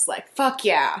I was like, "Fuck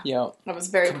yeah!" Yeah. I was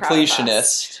very proud of us.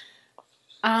 Completionist.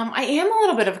 I am a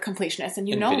little bit of a completionist, and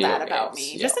you In know video that about games,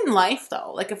 me. yeah. Just in life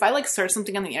though, like if I like search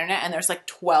something on the internet and there's like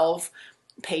 12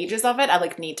 pages of it, I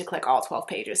like need to click all 12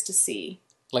 pages to see.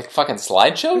 Like fucking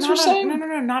slideshows, you're saying?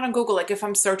 No, not on Google. Like if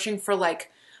I'm searching for like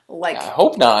I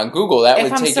hope not on Google. That if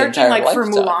would I'm take an searching entire like for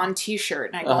lifetime. Mulan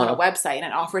t-shirt and I go on a website and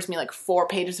it offers me like 4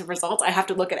 pages of results, I have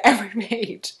to look at every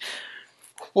page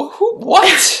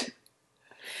What?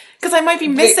 because I might be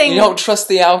missing. You don't trust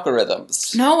the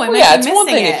algorithms. No, I well, might yeah, be it's one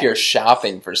missing thing it. if you're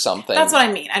shopping for something. That's what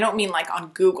I mean. I don't mean like on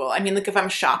Google. I mean like if I'm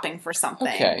shopping for something.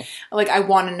 Okay. Like I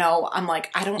want to know. I'm like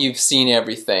I don't. You've seen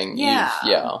everything. Yeah.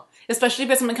 Yeah. Especially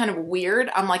if it's something kind of weird,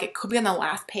 I'm like, it could be on the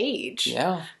last page.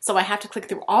 Yeah. So I have to click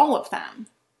through all of them.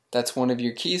 That's one of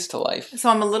your keys to life. So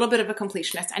I'm a little bit of a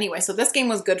completionist anyway. So this game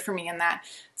was good for me in that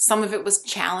some of it was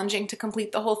challenging to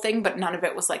complete the whole thing, but none of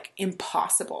it was like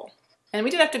impossible. And we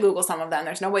did have to Google some of them.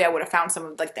 There's no way I would have found some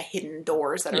of like the hidden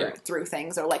doors that are through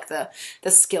things or like the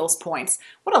skills points.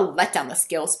 What a letdown the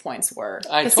skills points were.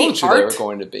 I told you they were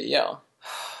going to be, yeah.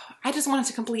 I just wanted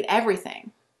to complete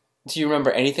everything. Do you remember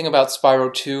anything about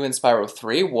Spyro 2 and Spyro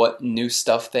 3? What new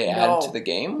stuff they added to the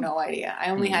game? No idea.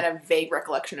 I only had a vague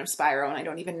recollection of Spyro, and I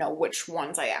don't even know which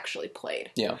ones I actually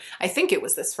played. Yeah. I think it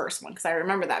was this first one, because I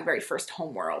remember that very first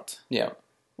homeworld. Yeah.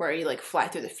 Where you, like, fly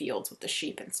through the fields with the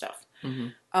sheep and stuff.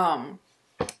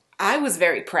 Mm-hmm. I was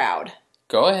very proud.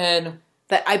 Go ahead.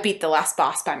 That I beat the last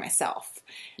boss by myself.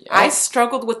 Yep. I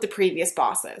struggled with the previous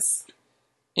bosses.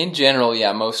 In general,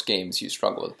 yeah, most games you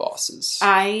struggle with bosses.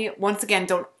 I, once again,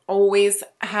 don't always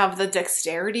have the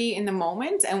dexterity in the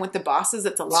moment, and with the bosses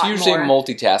it's a lot more. It's usually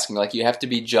multitasking, like you have to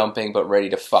be jumping but ready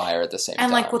to fire at the same time.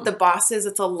 And like with the bosses,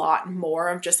 it's a lot more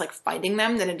of just like fighting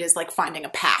them than it is like finding a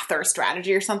path or a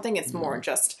strategy or something. It's more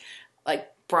just like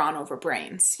brawn over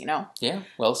brains, you know? Yeah,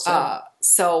 well said.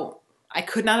 So I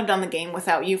could not have done the game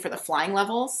without you for the flying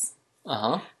levels.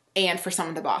 Uh-huh. And for some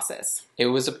of the bosses. It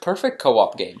was a perfect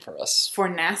co-op game for us. For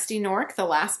Nasty Nork, the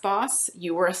last boss,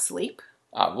 you were asleep.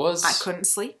 I was. I couldn't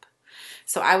sleep.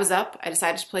 So I was up. I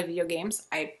decided to play video games.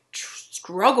 I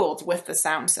struggled with the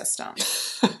sound system.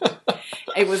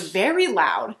 It was very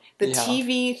loud. The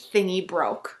TV thingy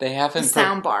broke. They haven't... The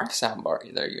sound bar. Sound bar.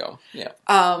 There you go. Yeah.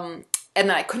 And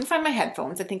then I couldn't find my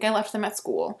headphones. I think I left them at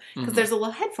school. Because there's a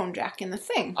little headphone jack in the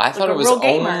thing. I thought it was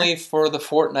only for the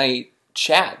Fortnite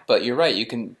chat. But you're right. You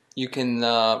can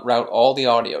route all the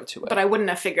audio to it. But I wouldn't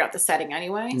have figured out the setting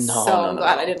anyway. No, so I'm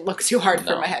glad I didn't look too hard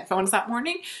for my headphones that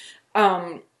morning.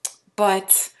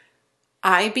 But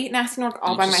I beat Nasty Nork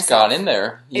all by myself. You just got in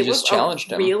there. You just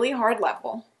challenged him. It was a really hard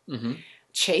level. Mm-hmm.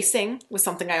 Chasing was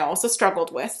something I also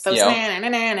struggled with. Those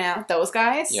those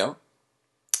guys. Yep.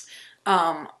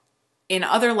 In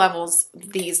other levels,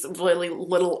 these really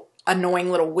little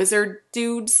annoying little wizard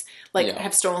dudes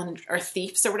have stolen, or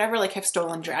thieves or whatever, have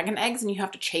stolen dragon eggs, and you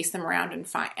have to chase them around and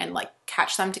find and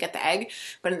catch them to get the egg.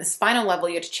 But in this final level,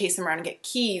 you have to chase them around and get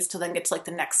keys to then get to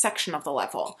the next section of the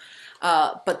level.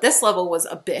 But this level was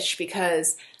a bitch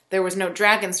because there was no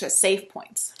dragons to save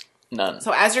points. None.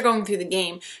 So as you're going through the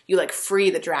game, you free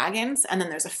the dragons, and then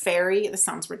there's a fairy. This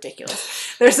sounds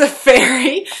ridiculous. There's a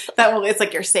fairy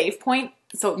it's your save point.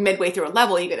 So midway through a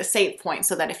level, you get a save point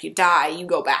so that if you die, you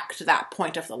go back to that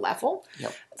point of the level.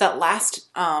 Yep. That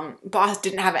last boss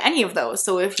didn't have any of those.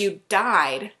 So if you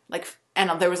died,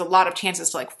 and there was a lot of chances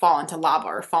to fall into lava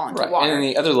or fall into water. And in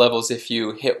the other levels, if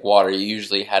you hit water, you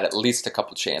usually had at least a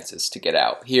couple chances to get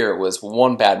out. Here it was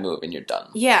one bad move and you're done.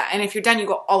 Yeah, and if you're done, you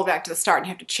go all the way back to the start and you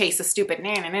have to chase the stupid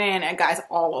guys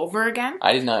all over again.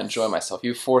 I did not enjoy myself.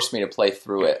 You forced me to play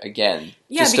through it again.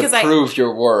 Yeah, just because to prove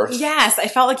your worth. Yes, I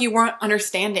felt like you weren't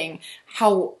understanding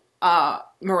how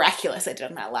miraculous I did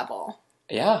on that level.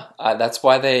 Yeah, that's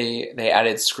why they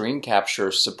added screen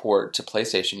capture support to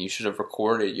PlayStation. You should have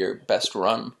recorded your best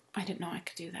run. I didn't know I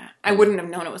could do that. I wouldn't have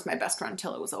known it was my best run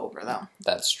until it was over, though.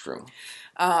 That's true.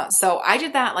 So I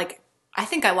did that, I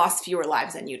think I lost fewer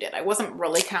lives than you did. I wasn't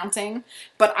really counting.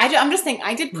 But I'm just thinking,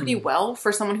 I did pretty well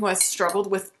for someone who has struggled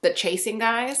with the chasing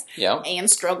guys. Yeah. And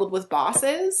struggled with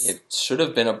bosses. It should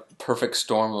have been a perfect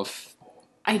storm of...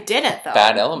 I did it, though.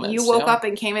 Bad elements, You woke up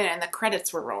and came in and the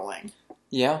credits were rolling.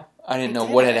 Yeah, I didn't know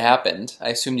what had happened. I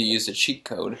assumed you used a cheat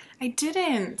code. I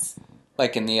didn't.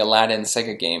 like in the Aladdin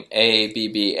Sega game,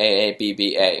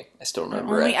 AABBAABBA. I still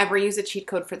remember Only it. ever use a cheat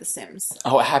code for The Sims.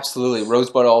 Oh, absolutely.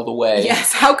 Rosebud all the way.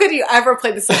 Yes. How could you ever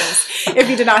play The Sims if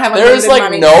you did not have There's unlimited like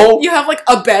money? no... You have like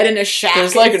a bed and a shack.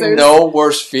 There's like no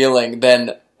worse feeling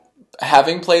than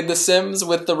having played The Sims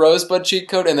with the Rosebud cheat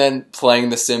code and then playing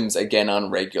The Sims again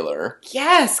on regular.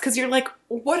 Yes, because you're like,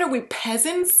 what are we,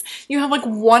 peasants? You have like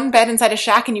one bed inside a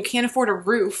shack and you can't afford a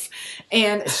roof.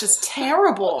 And it's just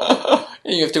terrible.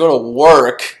 And you have to go to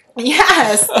work.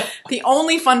 Yes. The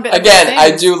only fun bit Again, of The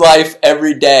Sims, I do life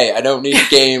every day. I don't need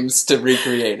games to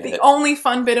recreate the it. only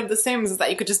fun bit of The Sims is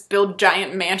that you could just build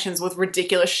giant mansions with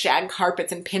ridiculous shag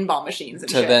carpets and pinball machines and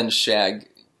To shit. then shag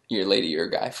your lady or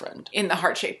guy friend. In the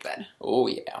heart-shaped bed. Oh,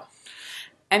 yeah.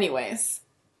 Anyways,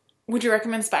 would you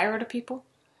recommend Spyro to people?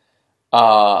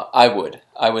 I would.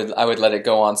 I would let it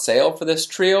go on sale for this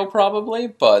trio probably,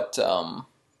 but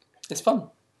it's fun.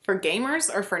 For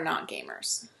gamers or for not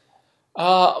gamers?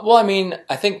 Well, I mean,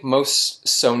 I think most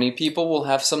Sony people will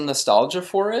have some nostalgia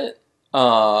for it,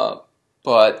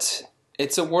 but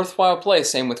it's a worthwhile play.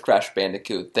 Same with Crash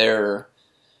Bandicoot.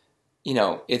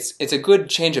 It's a good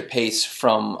change of pace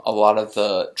from a lot of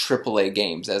the AAA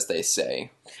games, as they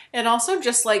say. And also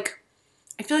just like,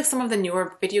 I feel like some of the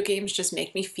newer video games just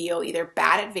make me feel either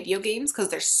bad at video games because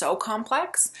they're so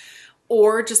complex,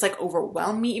 or just like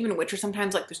overwhelm me. Even Witcher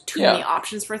sometimes, like there's too many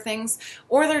options for things,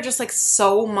 or they're just like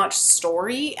so much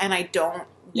story and I don't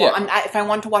if I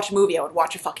wanted to watch a movie, I would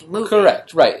watch a fucking movie.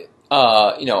 Correct, right.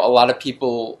 A lot of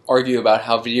people argue about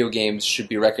how video games should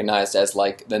be recognized as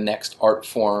like the next art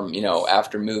form,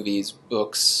 after movies,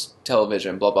 books,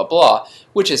 television, blah, blah, blah,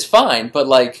 which is fine, but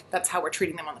like... That's how we're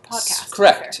treating them on the podcast.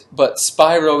 Correct. But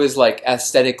Spyro is like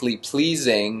aesthetically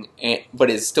pleasing, but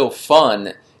is still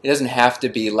fun. It doesn't have to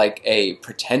be like a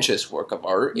pretentious work of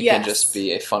art. It can just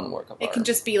be a fun work of art. It can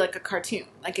just be like a cartoon.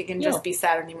 Like it can just be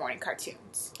Saturday morning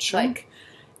cartoons. Sure.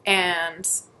 And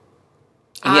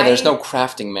there's no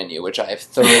crafting menu, which I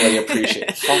thoroughly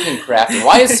appreciate. Fucking crafting.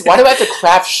 Why do I have to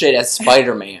craft shit as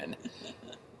Spider-Man?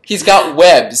 He's got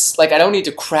webs. Like, I don't need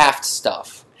to craft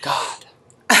stuff. God.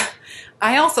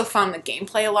 I also found the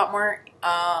gameplay a lot more,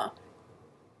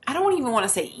 I don't even want to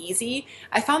say easy.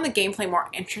 I found the gameplay more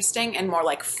interesting and more,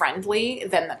 like, friendly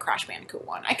than the Crash Bandicoot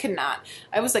one.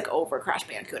 I was, like, over Crash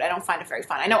Bandicoot. I don't find it very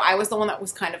fun. I know I was the one that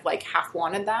was kind of, like, half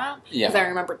wanted that. Yeah. Because I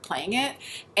remembered playing it.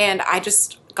 And I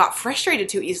just got frustrated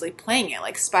too easily playing it.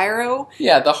 Like, Spyro...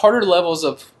 Yeah, the harder levels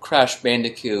of Crash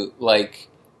Bandicoot, like,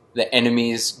 the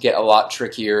enemies get a lot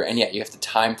trickier, and yet you have to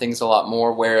time things a lot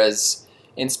more, whereas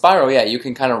in Spyro, you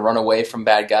can kind of run away from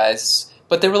bad guys.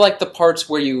 But there were, like, the parts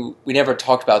where we never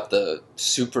talked about the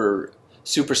super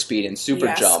speed and super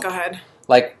jump. Yes, go ahead.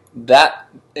 Like, that,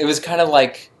 it was kind of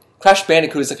like, Crash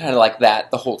Bandicoot is kind of like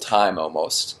that the whole time,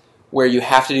 almost. Where you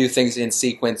have to do things in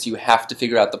sequence, you have to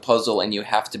figure out the puzzle, and you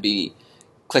have to be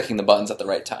clicking the buttons at the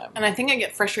right time. And I think I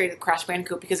get frustrated with Crash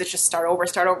Bandicoot because it's just start over,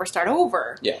 start over, start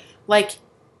over. Yeah. Like,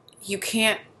 you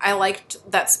can't... I liked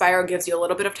that Spyro gives you a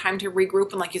little bit of time to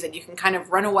regroup, and like you said, you can kind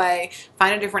of run away,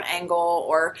 find a different angle,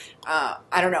 or,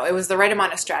 I don't know, it was the right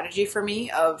amount of strategy for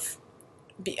me of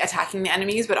attacking the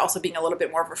enemies, but also being a little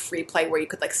bit more of a free play where you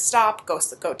could, like, stop, go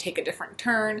take a different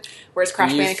turn, whereas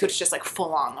Crash Bandicoot's just, like,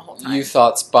 full on the whole time. You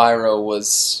thought Spyro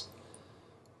was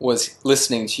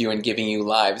listening to you and giving you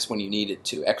lives when you needed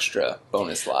to, extra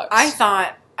bonus lives.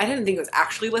 I didn't think it was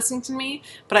actually listening to me,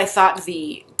 but I thought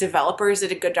the developers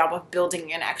did a good job of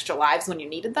building in extra lives when you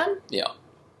needed them. Yeah.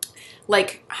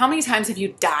 Like, how many times have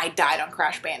you died on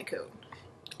Crash Bandicoot?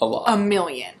 A lot. A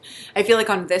million. I feel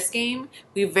like on this game,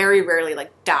 we very rarely,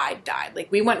 like, died.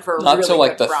 Like, we went for a Not really until,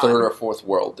 like, good the run. third or fourth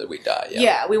world did we die,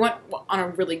 Yeah, we went on a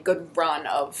really good run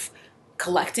of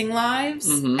collecting lives,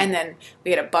 and then we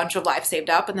had a bunch of lives saved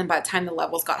up, and then by the time the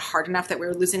levels got hard enough that we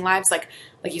were losing lives, like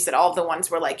you said, all of the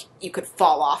ones where, like, you could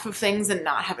fall off of things and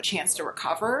not have a chance to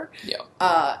recover,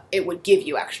 it would give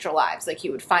you extra lives. Like,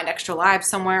 you would find extra lives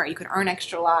somewhere, or you could earn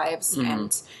extra lives,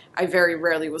 and I very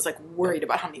rarely was, like, worried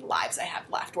about how many lives I have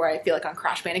left, where I feel like on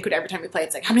Crash Bandicoot, every time we play,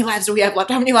 it's like, how many lives do we have left?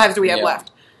 How many lives do we have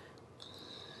left?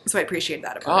 So I appreciate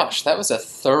that about it. Gosh, that was a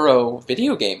thorough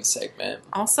video game segment.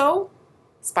 Also,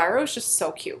 Spyro's just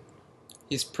so cute.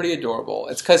 He's pretty adorable.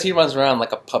 It's because he runs around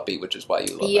like a puppy, which is why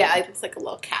you love him. Yeah, it's like a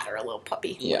little cat or a little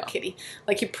puppy, little kitty.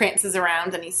 Like, he prances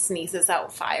around and he sneezes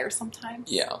out fire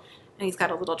sometimes. Yeah. And he's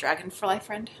got a little dragonfly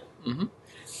friend. Mm-hmm.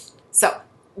 So,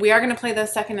 we are going to play the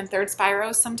second and third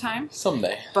Spyros sometime.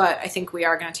 Someday. But I think we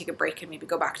are going to take a break and maybe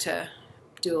go back to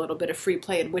do a little bit of free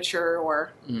play in Witcher,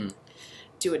 or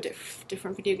do a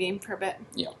different video game for a bit.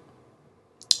 Yeah.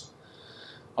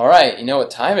 All right, you know what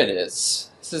time it is.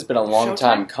 This has been a long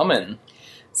time coming.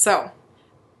 So,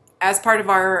 as part of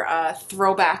our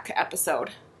throwback episode,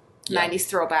 Yeah. 90s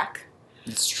throwback,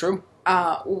 It's true.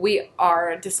 we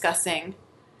are discussing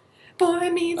Boy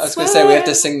Meets World. I was going to say, we have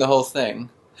to sing the whole thing.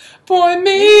 Boy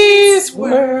Meets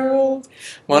World,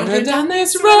 wandering down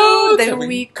this road that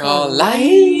we call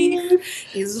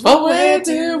life, is what we're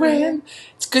doing.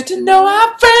 It's good to know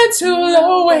our friends who'll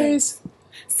always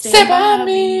stay by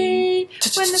me.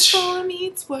 When this boy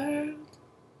meets world.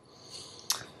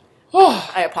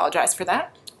 Oh. I apologize for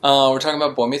that. We're talking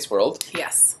about Boy Meets World.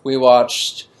 Yes. We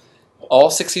watched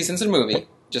all 6 seasons of the movie.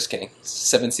 Just kidding.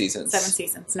 7 seasons. 7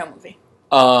 seasons, no movie.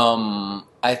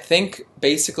 I think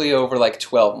basically over like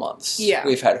 12 months. Yeah.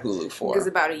 We've had Hulu for. It was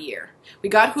about a year. We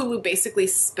got Hulu basically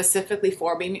specifically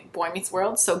for Boy Meets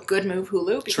World, so good move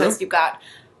Hulu because you got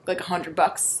like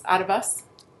 $100 out of us.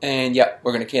 And yeah,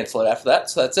 we're going to cancel it after that,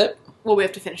 so that's it. Well, we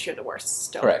have to finish You're the Worst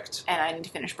still. Correct. And I need to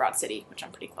finish Broad City, which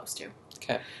I'm pretty close to.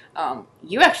 Okay.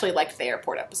 You actually liked the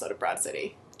airport episode of Broad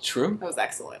City. True. That was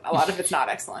excellent. A lot of it's not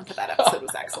excellent, but that episode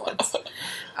was excellent.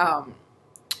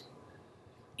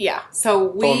 Yeah, so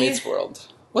Boy Meets World.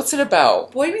 What's it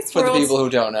about? Boy Meets For World. the people who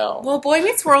don't know. Well, Boy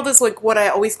Meets World is like what I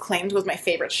always claimed was my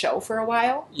favorite show for a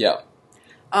while. Yeah.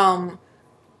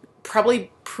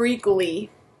 Probably pre-Glee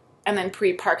and then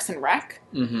pre-Parks and Rec.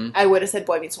 Mm-hmm. I would have said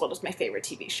Boy Meets World was my favorite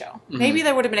TV show. Mm-hmm. Maybe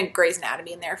there would have been a Grey's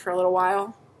Anatomy in there for a little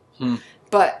while. Hmm.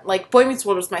 But like Boy Meets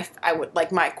World was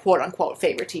my quote-unquote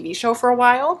favorite TV show for a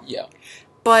while. Yeah.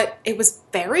 But it was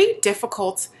very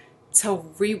difficult to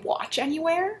rewatch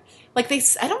anywhere. Like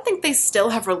I don't think they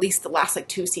still have released the last like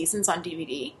 2 seasons on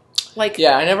DVD. Like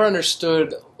Yeah, I never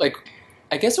understood, like,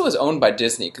 I guess it was owned by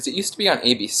Disney, because it used to be on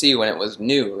ABC when it was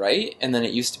new, right? And then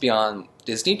it used to be on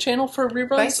Disney Channel for reruns?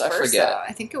 vice versa. I forget.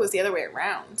 I think it was the other way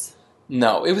around.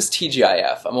 No, it was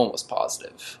TGIF. I'm almost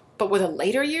positive. But were the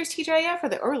later years TGIF or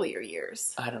the earlier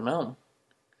years? I don't know.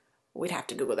 We'd have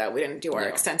to Google that. We didn't do our Yeah.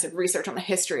 extensive research on the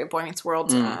history of Boy Meets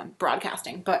World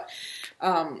broadcasting. But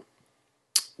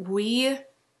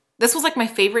this was like my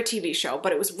favorite TV show,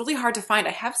 but it was really hard to find.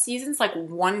 I have seasons like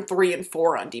 1, 3, and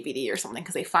 4 on DVD or something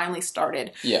because they finally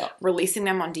started Yeah. releasing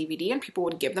them on DVD and people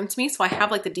would give them to me. So I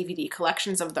have like the DVD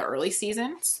collections of the early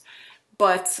seasons.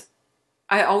 But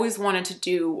I always wanted to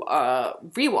do a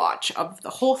rewatch of the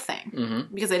whole thing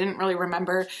because I didn't really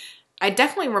remember. I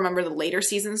definitely remember the later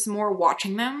seasons more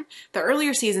watching them. The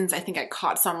earlier seasons, I think I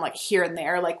caught some like here and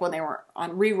there, like when they were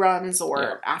on reruns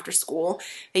or after school.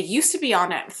 They used to be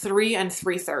on at 3 and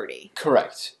 3:30.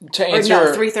 Correct. To Or answer,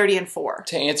 no, 3:30 and 4.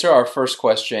 To answer our first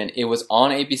question, it was on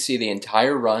ABC the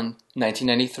entire run,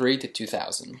 1993 to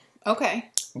 2000. Okay.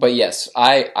 But yes,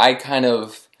 I kind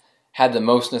of had the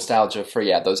most nostalgia for,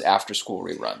 those after-school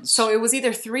reruns. So it was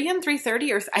either 3 and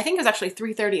 3:30 or I think it was actually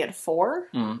 3:30 and 4.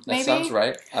 That maybe? sounds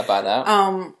right. I buy that.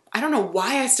 I don't know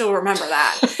why I still remember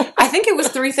that. I think it was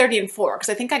 3:30 and 4 because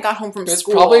I think I got home from It was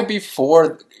school. probably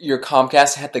before your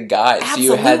Comcast had the guide, so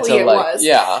you had to Absolutely it like, was.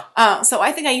 yeah. So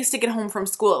I think I used to get home from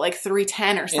school at like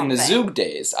 3:10 or something. In the Zoog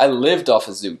days, I lived off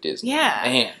of Zoog Disney. Yeah.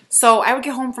 Man. So I would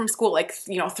get home from school like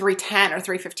 3:10 or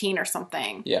 3:15 or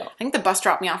something. Yeah. I think the bus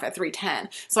dropped me off at 3:10.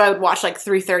 So I would watch like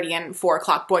 3:30 and 4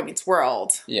 o'clock Boy Meets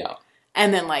World. Yeah.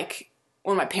 And then like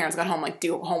when my parents got home, like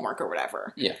do homework or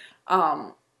whatever. Yeah.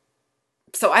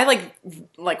 So I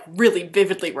like really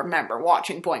vividly remember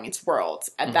watching Boy Meets World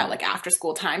at that like after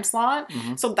school time slot.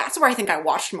 So that's where I think I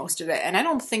watched most of it. And I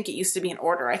don't think it used to be in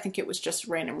order. I think it was just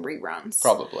random reruns.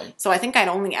 Probably. So I think I'd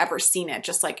only ever seen it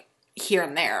just like here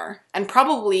and there. And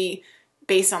probably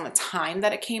based on the time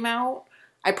that it came out,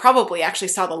 I probably actually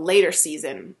saw the later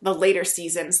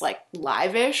seasons like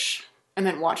live-ish and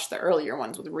then watched the earlier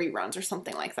ones with reruns or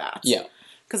something like that. Yeah.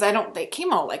 Because they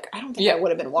came out like, I don't think I would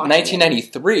have been watching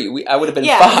 1993, I would have been 5.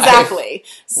 Yeah, exactly.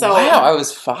 So, wow, I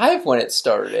was 5 when it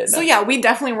started. So yeah, we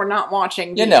definitely were not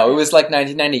watching. It was like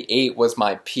 1998 was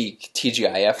my peak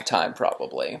TGIF time,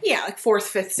 probably. Yeah, like 4th,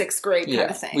 5th, 6th grade kind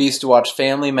of thing. We used to watch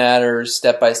Family Matters,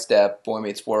 Step by Step, Boy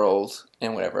Meets World,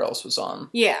 and whatever else was on.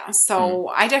 Yeah, so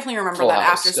I definitely remember Full that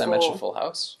House. after school. I mentioned Full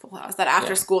House. Full House. That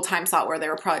after school time slot where they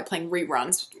were probably playing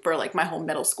reruns for like my whole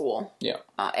middle school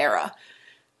era.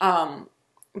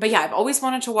 But yeah, I've always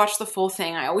wanted to watch the full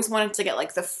thing. I always wanted to get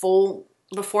like the full,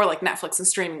 before like Netflix and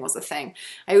streaming was a thing,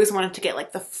 I always wanted to get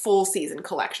like the full season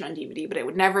collection on DVD, but it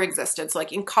would never existed. So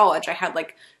like in college, I had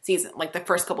like the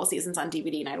first couple seasons on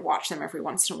DVD and I'd watch them every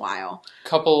once in a while.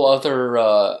 Couple other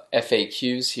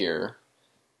FAQs here.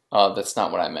 That's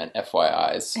not what I meant,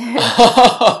 FYIs.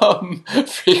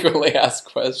 Frequently asked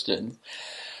questions.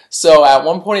 So at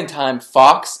one point in time,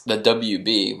 Fox, the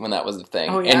WB, when that was a thing,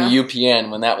 and UPN,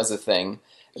 when that was a thing,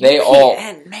 they all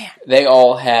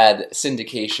had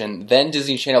syndication. Then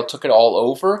Disney Channel took it all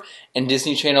over, and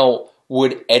Disney Channel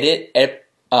would edit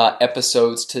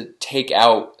episodes to take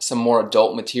out some more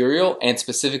adult material, and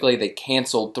specifically they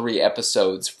canceled 3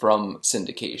 episodes from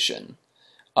syndication.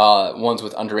 Ones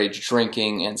with underage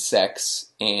drinking and sex,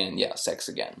 and sex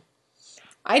again.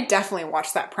 I definitely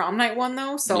watched that prom night one,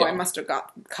 though, so I must have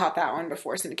caught that one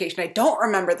before syndication. I don't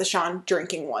remember the Sean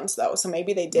drinking ones, though, so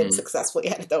maybe they did successfully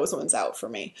edit those ones out for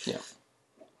me. Yeah.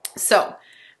 So,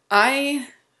 I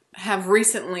have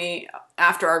recently,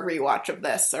 after our rewatch of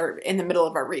this, or in the middle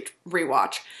of our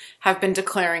rewatch, have been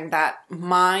declaring that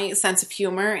my sense of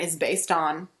humor is based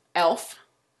on Elf,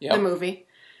 the movie,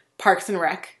 Parks and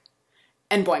Rec,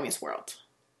 and Boy Meets World.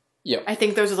 Yep. I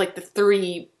think those are like the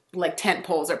 3 like tent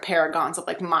poles or paragons of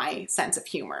like my sense of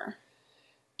humor.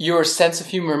 Your sense of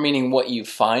humor meaning what you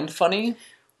find funny?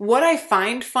 What I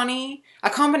find funny, a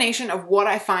combination of what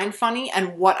I find funny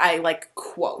and what I like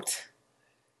quote.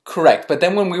 Correct, but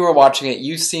then when we were watching it,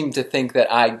 you seemed to think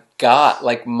that I got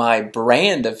like my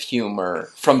brand of humor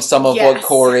from some of what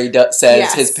Corey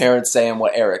says, his parents say, and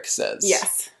what Eric says.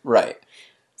 Yes. Right.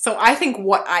 So I think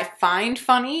what I find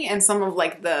funny and some of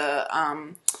like the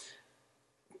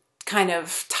kind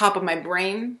of top of my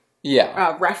brain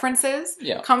references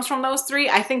comes from those 3.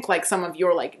 I think like some of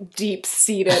your like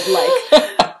deep-seated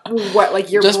like what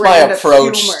like your just brand my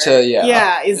approach of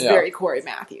to is very Corey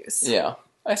Matthews. Yeah,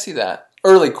 I see that.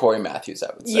 Early Corey Matthews, I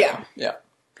would say. Yeah.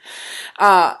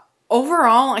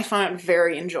 Overall, I found it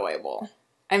very enjoyable.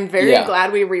 I'm very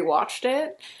glad we rewatched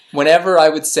it. Whenever I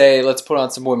would say, let's put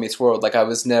on some Boy Meets World, like I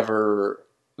was never,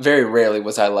 very rarely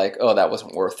was I like, oh, that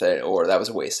wasn't worth it, or that was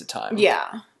a waste of time.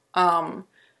 Yeah. And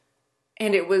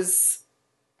it was,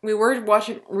 we were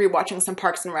rewatching some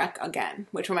Parks and Rec again,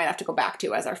 which we might have to go back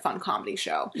to as our fun comedy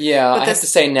show. Yeah, I have to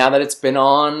say, now that it's been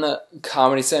on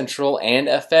Comedy Central and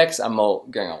FX, I'm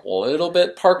getting a little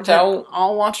bit parked out.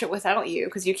 I'll watch it without you,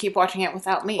 because you keep watching it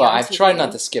without me. Well, I've tried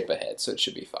not to skip ahead, so it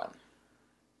should be fun.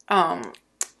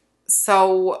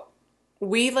 So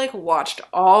we like watched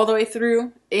all the way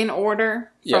through in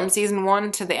order from season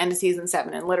 1 to the end of season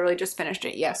 7, and literally just finished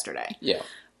it yesterday. Yeah.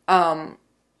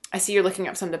 I see you're looking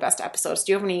up some of the best episodes.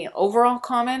 Do you have any overall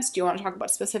comments? Do you want to talk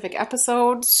about specific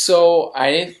episodes? So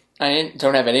I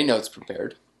don't have any notes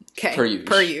prepared. Okay.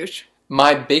 Per usual.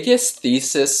 My biggest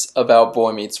thesis about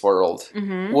Boy Meets World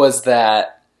was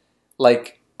that,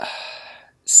 like,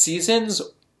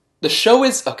 the show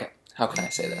is, okay, how can I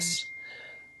say this?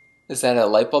 Is that a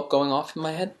light bulb going off in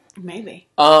my head? Maybe.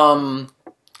 The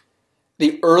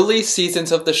early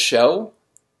seasons of the show,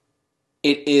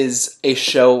 it is a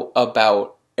show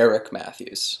about Eric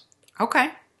Matthews. Okay.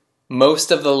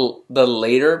 Most of the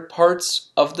later parts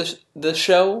of the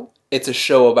show, it's a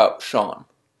show about Sean.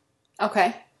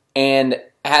 Okay. And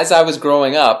as I was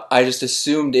growing up, I just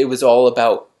assumed it was all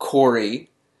about Corey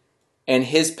and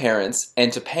his parents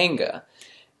and Topanga.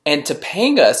 And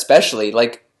Topanga especially,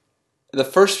 like, the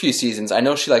first few seasons, I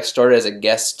know she, like, started as a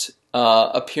guest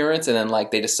appearance, and then,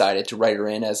 like, they decided to write her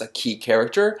in as a key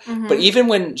character. Mm-hmm. But even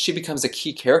when she becomes a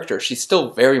key character, she's still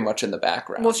very much in the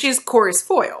background. Well, she's Corey's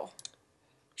foil.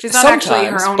 She's not actually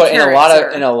her own but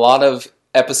character. in a lot of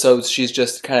episodes, she's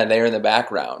just kind of there in the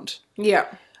background. Yeah.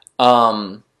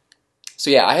 So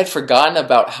yeah, I had forgotten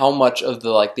about how much of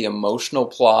the emotional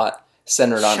plot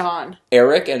centered on Sean.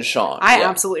 Eric and Sean. I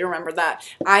absolutely remember that.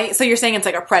 So you're saying it's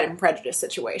like a Pride and Prejudice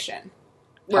situation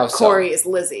where Corey is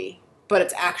Lizzie, but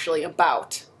it's actually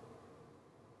about.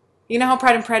 You know how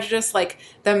Pride and Prejudice, like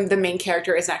the main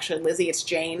character is actually Lizzie, it's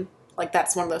Jane. Like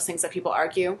that's one of those things that people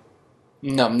argue.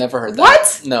 No, I've never heard that.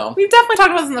 What? No. We've definitely talked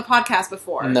about this in the podcast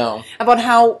before. No. About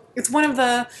how it's one of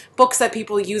the books that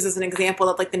people use as an example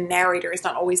that, like, the narrator is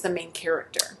not always the main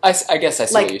character. I guess I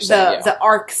see what you're saying, yeah. The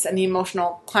arcs and the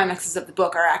emotional climaxes of the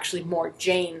book are actually more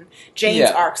Jane.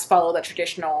 Jane's arcs follow the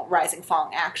traditional rising,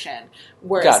 falling action,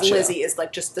 whereas Lizzie is,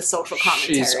 like, just the social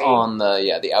commentary. She's on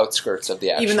the outskirts of the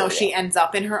actual... Even though she ends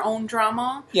up in her own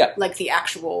drama, like, the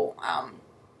actual...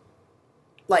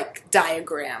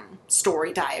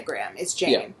 story diagram is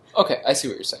Jane. Yeah. Okay, I see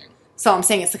what you're saying. So I'm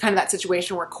saying it's the kind of that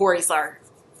situation where Corey's our,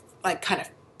 like, kind of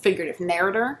figurative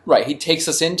narrator. Right, he takes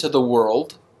us into the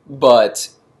world, but,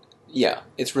 yeah,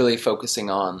 it's really focusing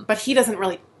on... But he doesn't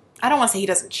really... I don't want to say he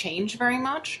doesn't change very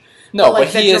much. No, but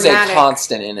he is a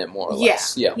constant in it, more or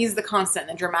less. Yeah, he's the constant,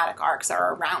 and the dramatic arcs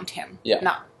are around him,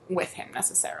 not with him,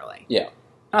 necessarily. Yeah.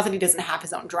 Not that he doesn't have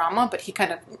his own drama, but he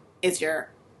kind of is your...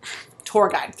 tour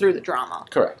guide through the drama.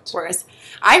 Correct. Whereas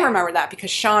I remember that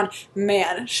because Sean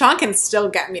can still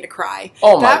get me to cry.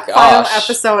 Oh my gosh. That final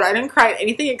episode, I didn't cry at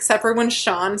anything except for when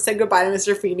Sean said goodbye to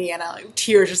Mr. Feeney and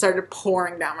tears just started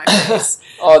pouring down my face.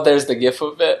 Oh, there's the gif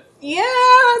of it. Yeah,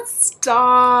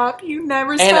 stop. You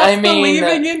never stopped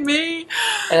believing in me.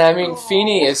 And I mean,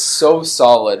 Feeney is so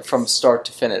solid from start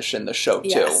to finish in the show, too.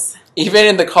 Yes. Even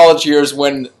in the college years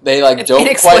when they It's don't quite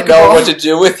inexplicable. know what to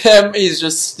do with him, he's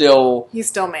just still... He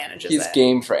still manages He's it.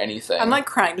 game for anything. I'm like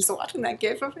crying just watching that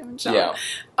gif of him and Sean.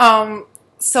 Yeah.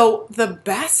 So the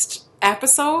best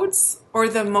episodes or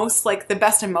the most like the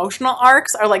best emotional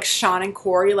arcs are like Sean and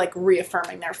Corey like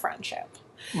reaffirming their friendship.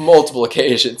 Multiple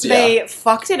occasions, yeah. They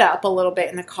fucked it up a little bit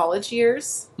in the college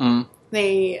years. Mm,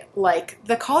 They like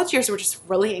the college years were just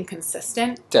really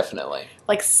inconsistent. definitely.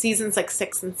 Like seasons like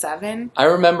 6 and 7. I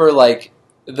remember like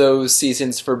those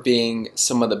seasons for being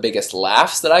some of the biggest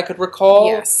laughs that I could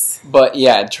recall. Yes. But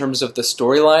yeah, in terms of the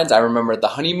storylines, I remember the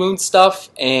honeymoon stuff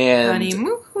and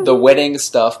Honeymoon. the wedding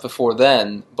stuff before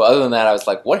then. But other than that, I was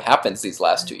like, what happens these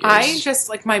last 2 years? I just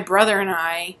like my brother and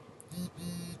I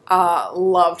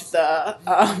loved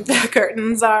the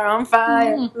curtains are on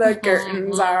fire. The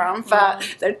curtains are on fire.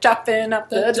 They're chopping up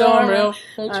the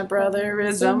door. My brother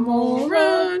is a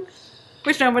moron,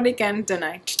 which nobody can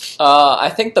deny. I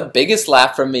think the biggest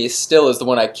laugh from me still is the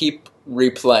one I keep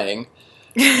replaying,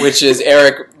 which is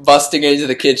Eric busting into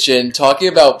the kitchen, talking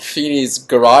about Feeney's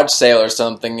garage sale or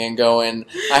something, and going,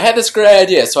 I had this great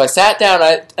idea. So I sat down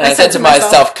and I said to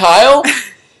myself, Kyle?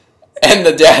 And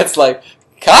the dad's like,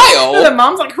 Kyle? The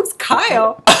mom's like, who's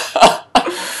Kyle?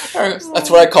 That's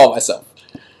what I call myself.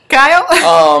 Kyle?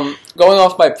 Going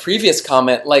off my previous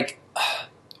comment, like,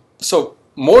 so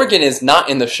Morgan is not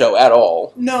in the show at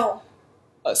all. No.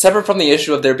 Separate from the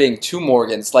issue of there being two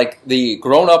Morgans, like, the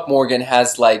grown-up Morgan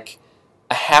has, like,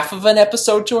 a half of an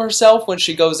episode to herself when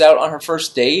she goes out on her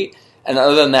first date, and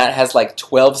other than that has, like,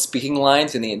 12 speaking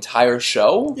lines in the entire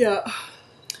show. Yeah.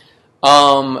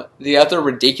 The other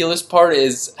ridiculous part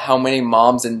is how many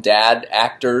moms and dad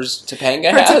actors Topanga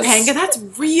For has. Topanga, that's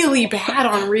really bad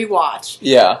on rewatch.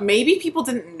 Yeah. Maybe people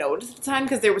didn't notice at the time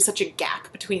because there was such a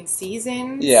gap between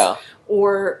seasons. Yeah.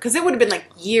 Or, because it would have been like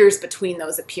years between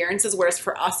those appearances, whereas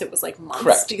for us it was like months.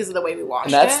 Correct. Because of the way we watched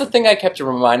And that's it. the thing I kept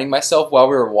reminding myself while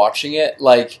we were watching it.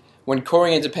 Like, when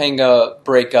Corey and Topanga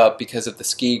break up because of the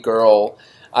ski girl,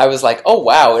 I was like, oh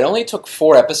wow, it only took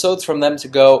 4 episodes from them to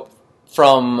go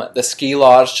from the ski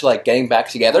lodge to, like, getting back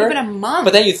It together. would have been a month.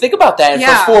 But then you think about that, and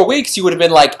Yeah. for 4 weeks, you would have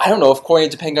been like, I don't know if Corey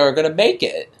and Topanga are going to make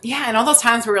it. Yeah, and all those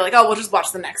times where we were like, oh, we'll just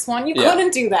watch the next one. You Yeah.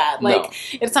 couldn't do that. Like, No.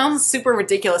 it sounds super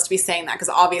ridiculous to be saying that because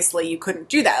obviously you couldn't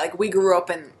do that. Like, we grew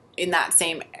up in that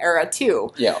same era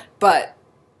too. Yeah. But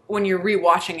when you're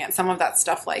rewatching it, some of that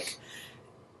stuff, like,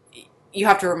 you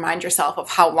have to remind yourself of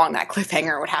how long that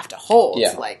cliffhanger would have to hold.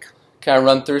 Yeah. Like, Can I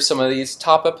run through some of these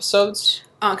top episodes?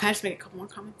 can I just make a couple more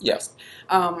comments? Yes.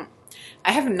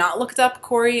 I have not looked up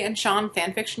Corey and Sean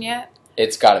fanfiction yet,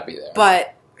 It's got to be there.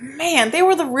 but man, they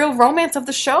were the real romance of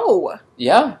the show.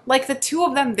 Yeah. Like, the two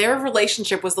of them, their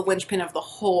relationship was the linchpin of the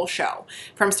whole show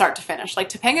from start to finish. Like,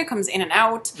 Topanga comes in and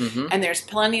out, Mm-hmm. and there's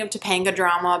plenty of Topanga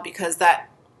drama because that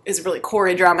is really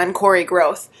Corey drama and Corey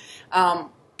growth.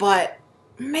 But,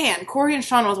 man, Corey and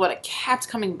Sean was what it kept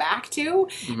coming back to,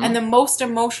 Mm-hmm. and the most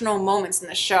emotional moments in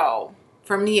the show,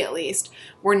 for me at least,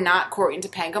 were not Corey and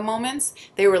Topanga moments.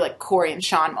 They were like Corey and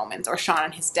Sean moments, or Sean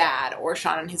and his dad, or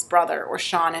Sean and his brother, or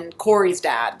Sean and Corey's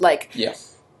dad. Like, Yeah.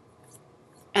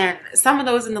 and some of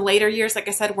those in the later years, like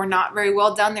I said, were not very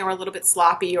well done. They were a little bit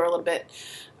sloppy or a little bit...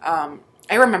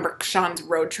 I remember Sean's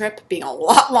road trip being a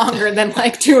lot longer than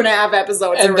like 2.5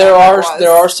 episodes. or And there whatever it are was.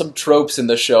 there are some tropes in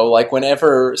the show. Like,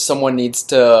 whenever someone needs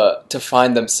to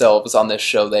find themselves on this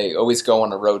show, they always go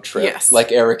on a road trip. Yes.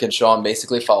 Like, Eric and Sean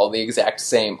basically follow the exact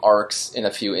same arcs in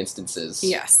a few instances.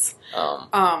 Yes.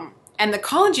 Um, And the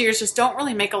college years just don't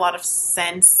really make a lot of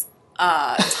sense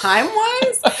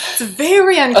time-wise. It's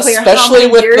very unclear how Especially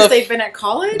many with years the- they've been at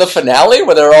college. the finale,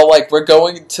 where they're all like, we're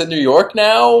going to New York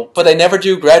now, but they never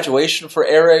do graduation for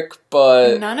Eric,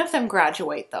 but... None of them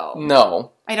graduate, though.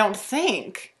 No. I don't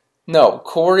think. No.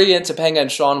 Corey and Topanga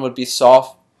and Sean would be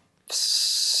freshmen?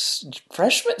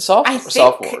 I think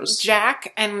Sophomores.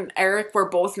 Jack and Eric were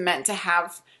both meant to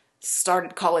have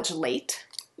started college late.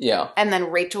 Yeah. And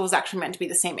then Rachel was actually meant to be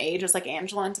the same age as like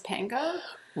Angela and Topanga.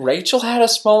 Rachel had a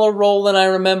smaller role than I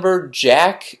remember.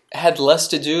 Jack had less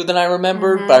to do than I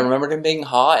remembered, Mm-hmm. but I remembered him being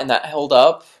hot, and that held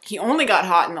up. He only got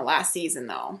hot in the last season,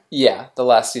 though. Yeah, the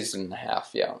last season and a half,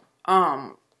 yeah.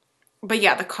 But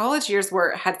yeah, the college years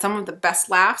had some of the best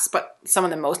laughs, but some of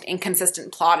the most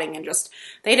inconsistent plotting, and just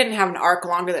they didn't have an arc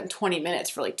longer than 20 minutes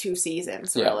for like 2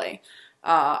 seasons. Yeah. Really,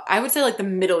 I would say like the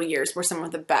middle years were some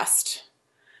of the best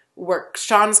where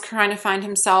Sean's trying to find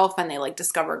himself and they like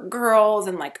discover girls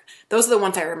and like those are the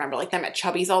ones I remember, like them at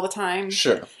Chubby's all the time.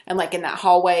 Sure. And like in that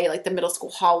hallway, like the middle school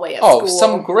hallway at school. school.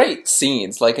 Some great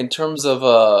scenes, like in terms of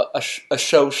a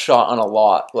show shot on a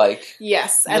lot, like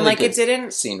yes, really and like it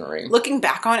didn't scenery. Looking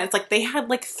back on it, it's like they had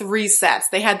like 3 sets.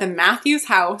 They had the Matthews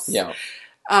house. Yeah.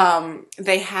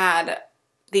 They had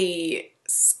the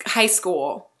high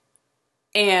school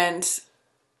and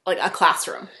like a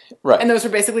classroom. Right. And those were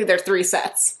basically their 3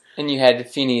 sets. And you had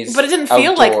Feeney's But it didn't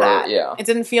feel like that. Yeah. It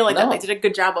didn't feel like that. They did a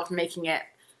good job of making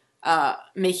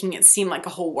it seem like a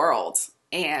whole world.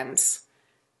 And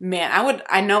man,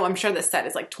 I'm sure this set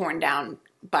is like torn down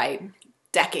by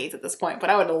decades at this point, but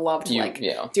I would love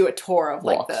to do a tour of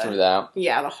like through that.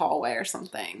 Yeah, the hallway or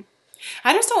something.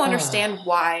 I just don't understand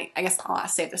why. I guess I'll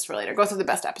save this for later. Go through the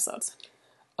best episodes.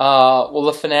 Well,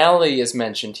 the finale is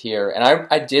mentioned here, and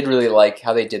I did really like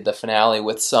how they did the finale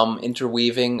with some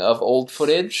interweaving of old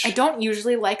footage. I don't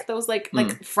usually like those, like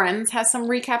Friends has some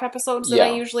recap episodes that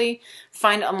I usually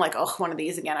find, I'm like, oh, one of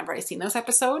these again, I've already seen those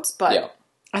episodes, but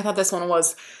I thought this one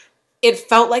it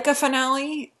felt like a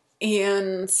finale,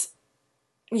 and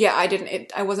yeah,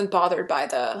 I wasn't bothered by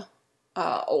the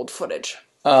old footage.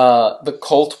 The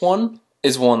cult one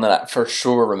is one that I for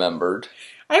sure remembered.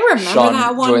 I remember Sean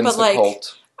that one, but like,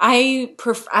 cult.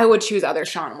 I would choose other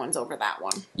Sean ones over that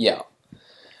one. Yeah.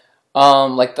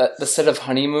 Like the set of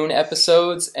honeymoon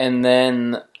episodes, and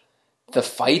then the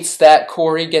fights that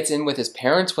Corey gets in with his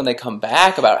parents when they come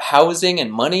back about housing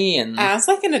and money. And as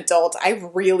like an adult, that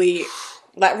really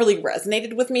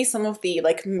resonated with me. Some of the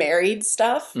like married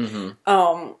stuff.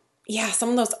 Mm-hmm. Yeah, some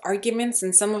of those arguments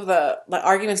and some of the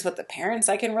arguments with the parents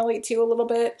I can relate to a little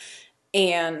bit,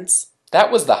 and. That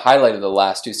was the highlight of the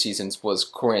last 2 seasons, was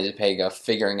Corey and Topanga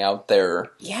figuring out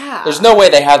their... Yeah. There's no way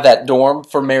they have that dorm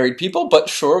for married people, but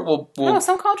sure, we'll... No,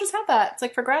 some colleges have that. It's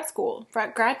like for grad school, for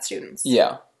grad students.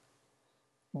 Yeah.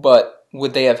 But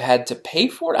would they have had to pay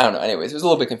for it? I don't know. Anyways, it was a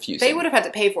little bit confusing. They would have had to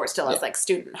pay for it still as like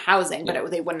student housing, but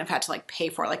they wouldn't have had to like pay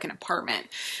for like an apartment.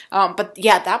 But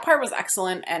yeah, that part was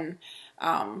excellent. And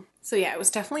so yeah, it was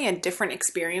definitely a different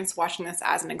experience watching this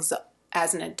as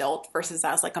an adult versus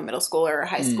as like a middle schooler or a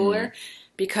high schooler,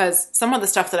 because some of the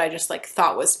stuff that I just like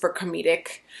thought was for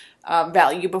comedic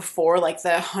value before, like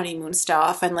the honeymoon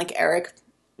stuff and like Eric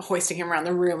hoisting him around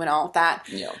the room and all of that.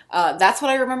 Yeah. That's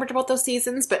what I remembered about those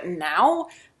seasons. But now,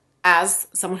 as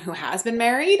someone who has been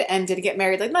married and did get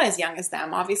married, like not as young as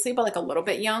them, obviously, but like a little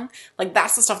bit young, like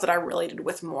that's the stuff that I related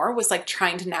with more, was like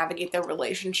trying to navigate their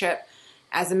relationship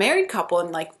as a married couple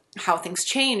and like how things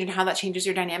change and how that changes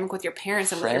your dynamic with your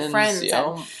parents and with your friends.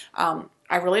 Yeah. And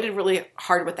I related really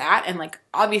hard with that. And like,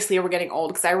 obviously we're getting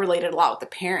old because I related a lot with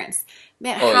the parents.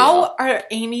 Man, are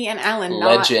Amy and Alan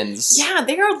legends? Yeah,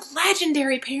 they are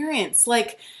legendary parents.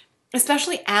 Like,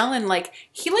 especially Alan, like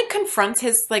he like confronts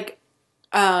his like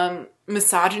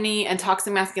misogyny and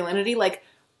toxic masculinity like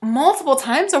multiple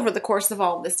times over the course of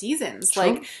all of the seasons. True.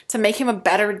 Like to make him a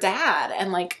better dad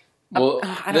and like. Well,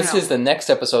 this is the next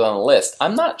episode on the list.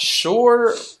 I'm not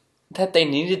sure that they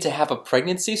needed to have a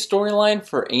pregnancy storyline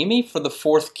for Amy for the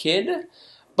 4th kid,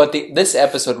 but this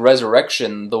episode,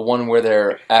 Resurrection, the one where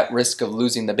they're at risk of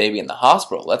losing the baby in the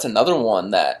hospital, that's another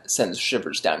one that sends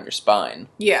shivers down your spine.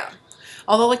 Yeah.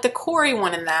 Although, like, the Corey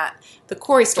one in that, the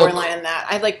Corey storyline in that,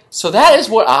 I like... So that is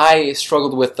what I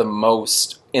struggled with the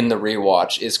most in the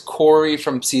rewatch, is Corey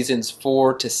from seasons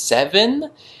 4 to 7.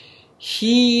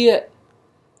 He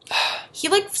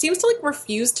like seems to like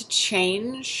refuse to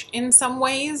change in some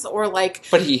ways, or like.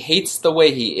 But he hates the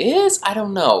way he is. I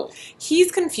don't know.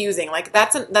 He's confusing. Like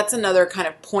that's another kind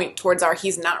of point towards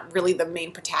he's not really the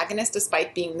main protagonist,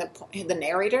 despite being the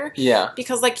narrator. Yeah.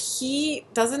 Because like he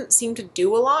doesn't seem to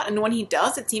do a lot, and when he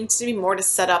does, it seems to be more to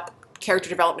set up character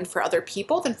development for other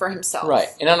people than for himself. Right.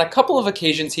 And on a couple of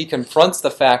occasions, he confronts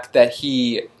the fact that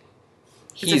he's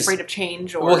afraid of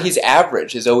change. Or... Well, he's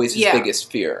average is always his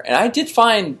biggest fear. And I did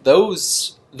find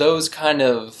those kind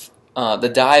of, the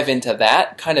dive into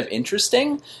that kind of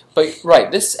interesting. But,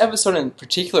 right, this episode in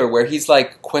particular where he's,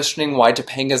 like, questioning why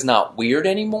Topanga's not weird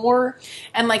anymore.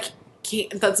 And, like, he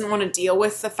doesn't want to deal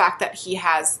with the fact that he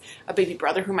has a baby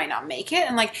brother who might not make it.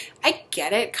 And, like, I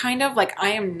get it, kind of. Like, I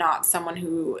am not someone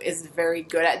who is very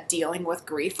good at dealing with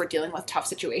grief or dealing with tough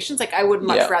situations. Like, I would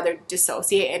much rather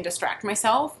dissociate and distract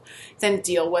myself than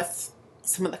deal with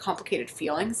some of the complicated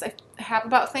feelings I have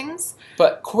about things.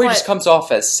 But Corey just comes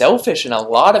off as selfish in a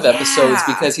lot of episodes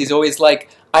because he's always like,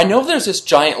 I know there's this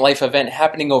giant life event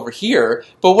happening over here,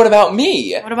 but what about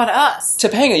me? What about us?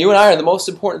 Topanga, you and I are the most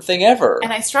important thing ever.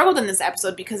 And I struggled in this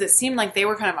episode because it seemed like they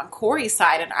were kind of on Corey's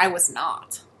side and I was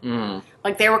not.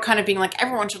 Like they were kind of being like,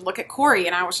 everyone should look at Corey,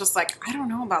 and I was just like, I don't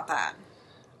know about that.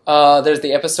 There's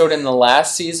the episode in the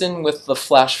last season with the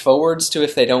flash forwards to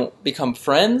if they don't become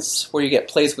friends, where you get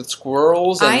plays with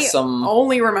squirrels and I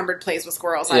only remembered plays with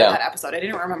squirrels out of that episode. I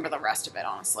didn't remember the rest of it,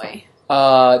 honestly.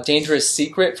 Dangerous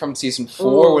Secret from season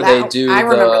 4, where they do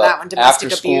the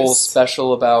after-school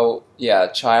special about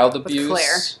child abuse. With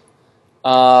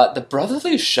Claire. The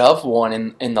brotherly shove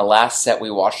one in the last set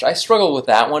we watched, I struggled with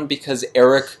that one because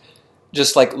Eric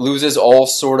just like loses all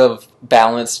sort of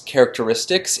balanced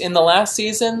characteristics in the last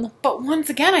season. But once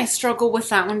again, I struggle with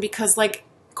that one because like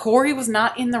Corey was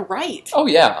not in the right. Oh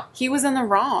yeah, he was in the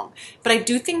wrong. But I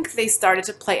do think they started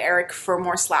to play Eric for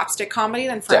more slapstick comedy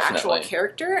than for actual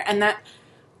character, and that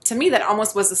to me that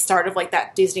almost was the start of like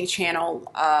that Disney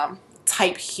Channel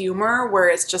type humor where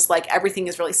it's just like everything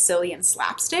is really silly and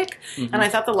slapstick. Mm-hmm. And I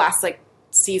thought the last like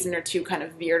season or two kind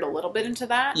of veered a little bit into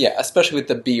that. Yeah, especially with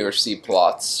the B or C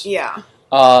plots. Yeah.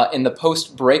 In the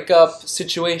post-breakup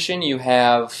situation, you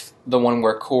have the one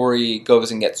where Corey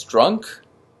goes and gets drunk.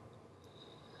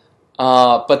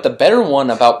 But the better one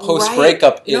about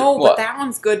post-breakup is... No, but that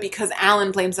one's good because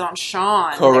Alan blames it on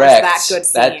Sean. Correct. That good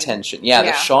scene. That tension. Yeah,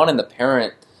 the Sean and the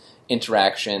parent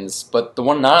interactions. But the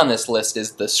one not on this list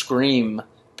is the Scream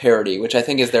parody, which I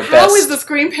think is their best. How is the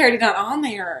Scream parody not on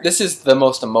there? This is the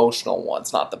most emotional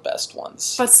ones, not the best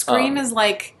ones. But Scream is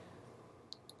like...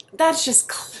 That's just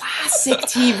classic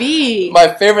TV.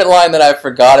 My favorite line that I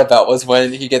forgot about was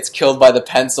when he gets killed by the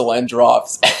pencil and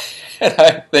drops. And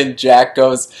I think Jack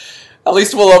goes, at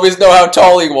least we'll always know how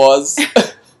tall he was.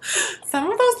 Some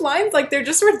of those lines, like, they're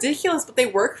just ridiculous, but they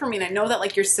work for me. And I know that,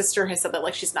 like, your sister has said that,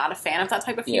 like, she's not a fan of that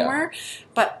type of humor.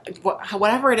 But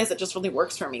whatever it is, it just really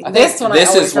works for me. This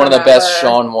is one of the best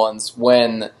Sean ones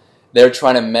when they're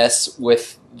trying to mess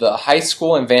with the high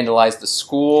school and vandalize the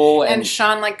school. And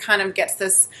Sean, like, kind of gets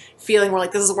this feeling where,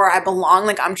 like, this is where I belong.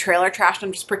 Like, I'm trailer trashed.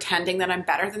 I'm just pretending that I'm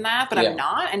better than that, but I'm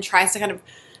not. And tries to kind of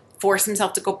force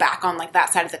himself to go back on, like,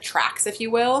 that side of the tracks, if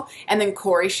you will. And then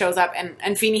Corey shows up,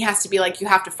 and Feeney has to be like, you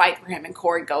have to fight for him. And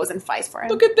Corey goes and fights for him.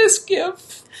 Look at this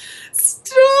gif.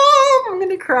 Stop! I'm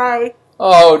gonna cry.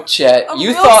 Oh, Chet.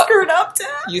 You thought screwed up, Dad.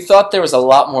 You thought there was a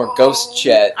lot more Ghost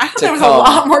Chet. I thought there was a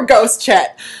lot more Ghost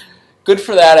Chet. Good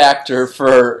for that actor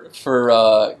for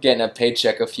getting a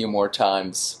paycheck a few more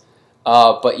times.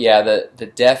 But yeah, the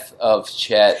death of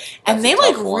Chet. And they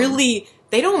like really,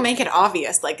 they don't make it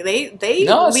obvious. Like they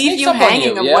leave you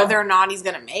hanging of whether or not he's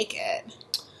gonna make it.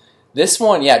 This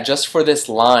one, just for this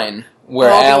line where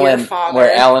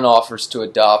Alan offers to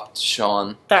adopt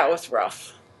Sean. That was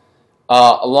rough.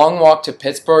 A Long Walk to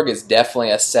Pittsburgh is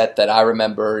definitely a set that I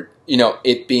remember,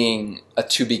 it being a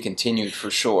to be continued for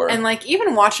sure. And like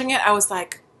even watching it, I was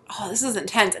like, oh, this is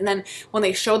intense. And then when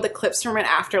they showed the clips from it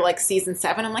after like season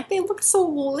 7, I'm like, they look so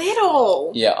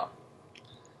little. Yeah.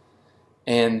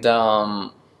 And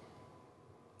oh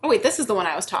wait, this is the one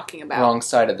I was talking about. Wrong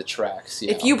side of the tracks.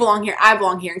 Yeah. If you belong here, I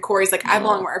belong here. And Corey's like, I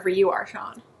belong wherever you are,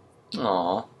 Sean.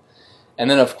 Aw. And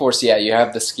then, of course, you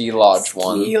have the Ski Lodge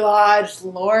one. Ski Lodge,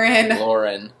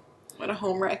 Lauren. What a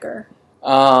homewrecker.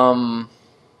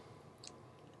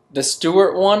 The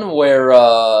Stewart one where,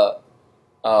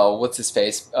 what's his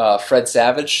face? Fred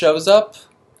Savage shows up.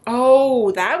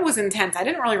 Oh, that was intense. I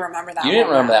didn't really remember that one. You didn't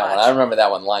remember that one. I remember that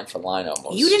one line for line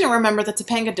almost. You didn't remember the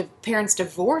Topanga parents'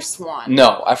 divorce one.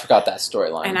 No, I forgot that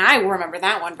storyline. And I remember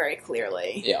that one very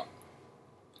clearly. Yeah.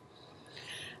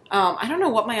 I don't know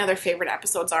what my other favorite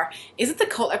episodes are. Is it the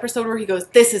cult episode where he goes,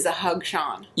 "This is a hug,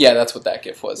 Sean"? Yeah, that's what that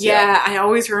gif was. Yeah, I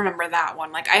always remember that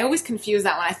one. Like, I always confuse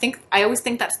that one. I always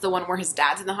think that's the one where his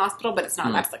dad's in the hospital, but it's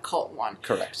not. That's the cult one.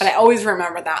 Correct. But I always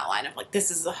remember that line of like, "This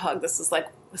is a hug. This is like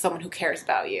someone who cares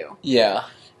about you." Yeah.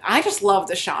 I just love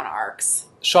the Sean arcs.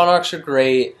 Sean arcs are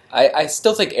great. I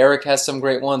still think Eric has some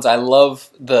great ones. I love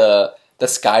the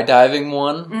skydiving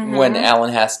one when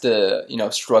Alan has to,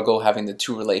 struggle having the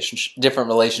different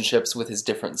relationships with his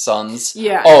different sons.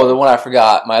 Yeah. Oh, the one I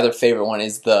forgot. My other favorite one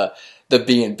is the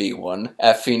B&B one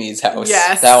at Feeney's house.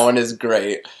 Yes. That one is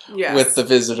great. Yes. With the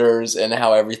visitors and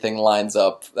how everything lines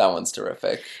up. That one's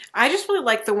terrific. I just really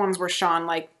like the ones where Sean,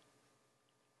 like,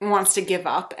 wants to give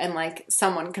up and like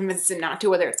someone convinces him not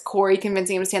to, whether it's Corey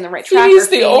convincing him to stay on the right track. He's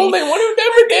the only one who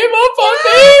never gave up on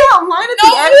me. That line at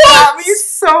the end got me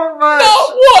so much.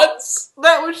 Not once.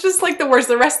 That was just like the worst.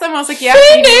 The rest of them I was like, yeah,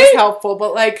 Feeney was helpful,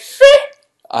 but like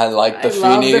I like the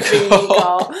Feeney. Love the Feeney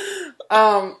call.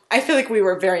 I feel like we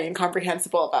were very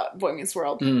incomprehensible about Boy Meets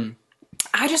World.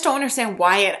 I just don't understand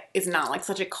why it is not like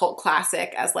such a cult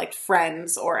classic as like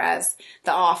Friends or as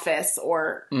The Office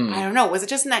or I don't know. Was it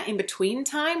just in that in-between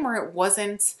time where it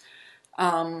wasn't...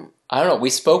 I don't know.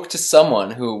 We spoke to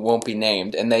someone who won't be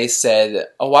named and they said,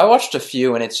 oh, I watched a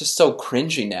few and it's just so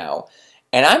cringy now.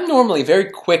 And I'm normally very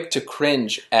quick to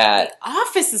cringe at...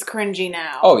 Office is cringy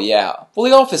now. Oh, yeah. Well,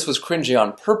 The Office was cringy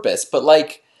on purpose, but,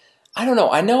 like, I don't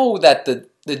know. I know that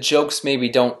the jokes maybe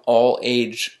don't all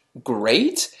age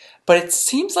great, but it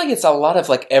seems like it's a lot of,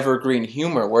 like, evergreen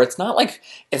humor, where it's not like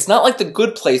The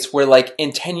Good Place, where, like,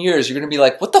 in 10 years, you're going to be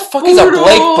like, what the fuck is a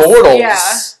Blake Bortles? Yeah.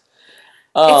 It's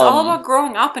all about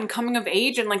growing up and coming of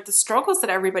age and, like, the struggles that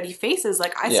everybody faces.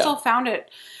 Like, I still found it,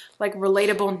 like,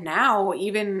 relatable now,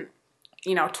 even...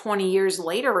 20 years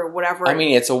later or whatever. I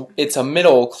mean, it's a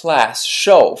middle class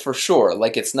show for sure.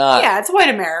 Like, it's not. Yeah, it's white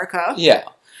America. Yeah,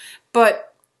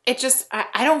 but it just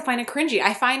I don't find it cringy.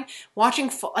 I find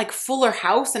watching like Fuller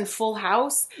House and Full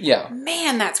House. Yeah,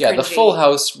 man, that's cringy. The Full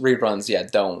House reruns. Yeah,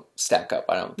 don't stack up.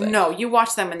 I don't think. No, you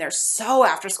watch them and they're so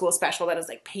after school special that it's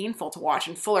like painful to watch.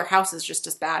 And Fuller House is just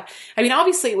as bad. I mean,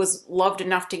 obviously it was loved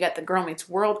enough to get the Girl Meets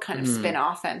World kind of spin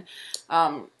off and.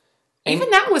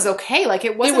 Even that was okay. Like,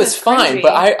 it wasn't. It was fine,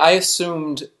 but I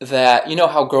assumed that, you know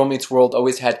how Girl Meets World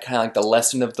always had kind of like the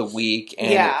lesson of the week,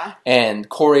 and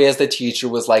Corey as the teacher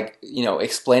was like,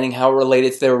 explaining how it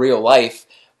related to their real life.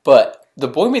 But the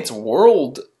Boy Meets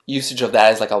World usage of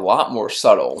that is like a lot more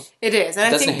subtle. It is, and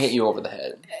it doesn't hit you over the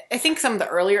head. I think some of the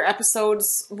earlier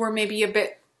episodes were maybe a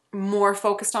bit more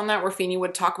focused on that, where Feeny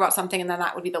would talk about something and then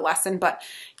that would be the lesson. But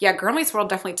yeah, Girl Meets World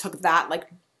definitely took that like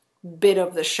bit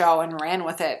of the show and ran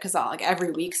with it, because like every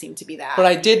week seemed to be that. But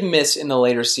I did miss in the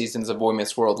later seasons of Boy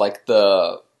Meets World like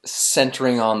the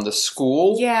centering on the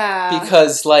school. Yeah.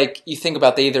 Because like you think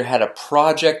about, they either had a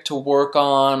project to work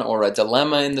on or a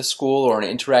dilemma in the school or an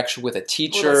interaction with a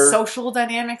teacher. Or the social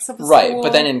dynamics of the school. Right,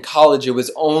 but then in college it was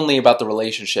only about the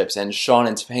relationships, and Sean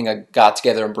and Topanga got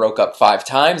together and broke up 5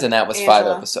 times, and that was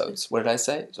Angela. 5 episodes. What did I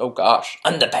say? Oh gosh.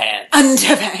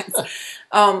 Underpants.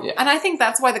 And I think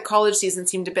that's why the college season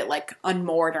seemed a bit like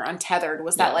unmoored or untethered,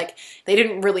 was that like they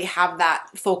didn't really have that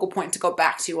focal point to go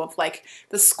back to of like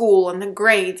the school and the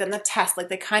grades and the tests. Like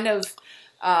they kind of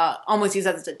almost used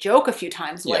that as a joke a few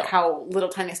times, like how little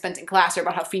time they spent in class, or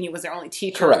about how Feeny was their only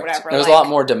teacher or whatever. It was a lot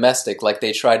more domestic. Like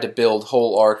they tried to build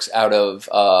whole arcs out of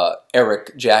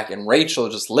Eric, Jack, and Rachel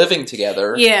just living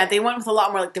together. Yeah, they went with a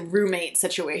lot more like the roommate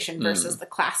situation versus the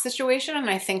class situation, and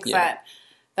I think that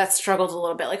struggled a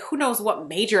little bit. Like, who knows what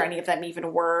major any of them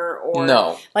even were, or...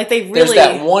 No. Like, they really... There's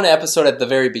that one episode at the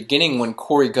very beginning when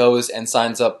Corey goes and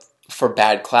signs up for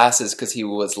bad classes because he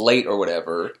was late or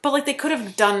whatever. But, like, they could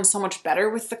have done so much better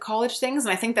with the college things,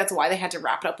 and I think that's why they had to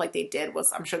wrap it up like they did,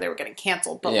 was I'm sure they were getting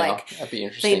canceled, but, like... that'd be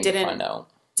interesting to find out.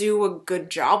 Do a good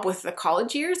job with the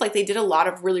college years. Like, they did a lot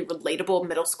of really relatable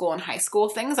middle school and high school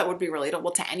things that would be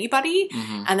relatable to anybody.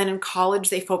 Mm-hmm. And then in college,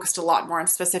 they focused a lot more on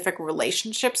specific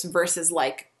relationships versus,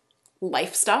 like,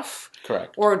 life stuff.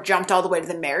 Correct. Or jumped all the way to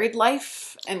the married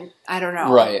life. And I don't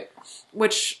know. Right.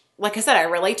 Which, like I said, I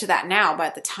relate to that now, but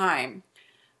at the time,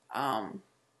 I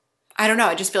don't know.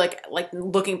 I just feel like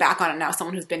looking back on it now,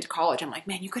 someone who's been to college, I'm like,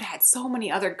 man, you could have had so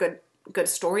many other good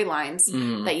storylines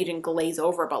that you didn't glaze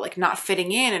over about, like not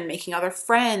fitting in and making other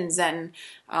friends, and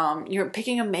you're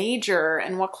picking a major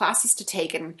and what classes to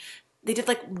take, and they did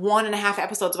like 1.5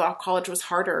 episodes about how college was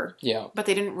harder. Yeah. But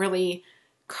they didn't really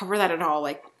cover that at all.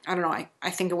 Like, I don't know. I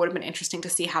think it would have been interesting to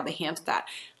see how they handled that.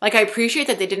 Like, I appreciate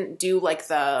that they didn't do like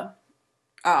the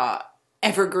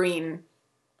evergreen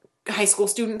high school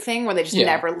student thing where they just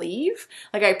never leave.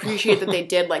 Like, I appreciate that they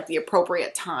did like the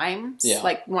appropriate times. Yeah.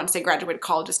 Like, once they graduated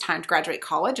college, it's time to graduate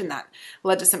college, and that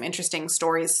led to some interesting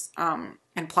stories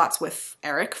and plots with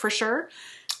Eric for sure.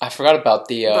 I forgot about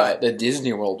the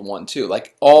Disney World one too.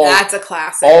 Like that's a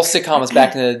classic. All sitcoms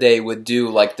back in the day would do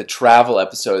like the travel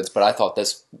episodes, but I thought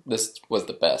this was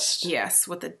the best. Yes,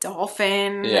 with the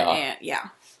dolphin. Yeah,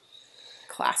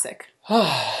 classic.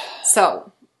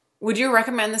 So, would you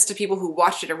recommend this to people who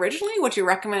watched it originally? Would you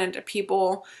recommend it to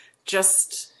people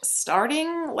just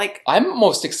starting? Like, I'm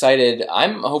most excited.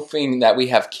 I'm hoping that we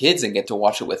have kids and get to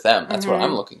watch it with them. That's what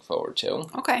I'm looking forward to.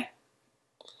 Okay.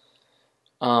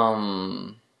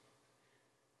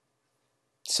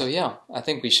 So yeah, I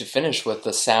think we should finish with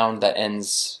the sound that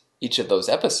ends each of those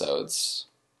episodes.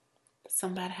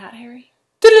 Some bad hat, Harry.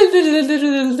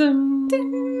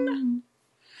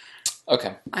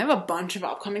 Okay. I have a bunch of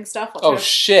upcoming stuff.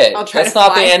 Shit. That's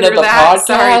not the end of the podcast.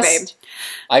 Sorry, babe.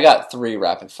 I got 3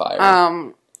 rapid fire.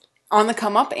 On the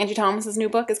come up, Angie Thomas's new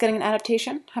book is getting an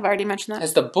adaptation. Have I already mentioned that?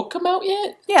 Has the book come out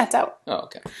yet? Yeah, it's out. Oh,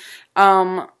 okay.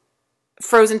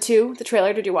 Frozen 2, the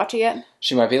trailer. Did you watch it yet?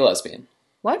 She might be a lesbian.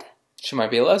 What? She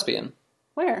might be a lesbian.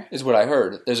 Where? Is what I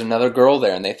heard. There's another girl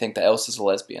there, and they think that Elsa's a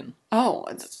lesbian. Oh,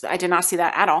 I did not see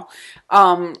that at all.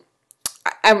 I'm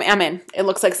in. It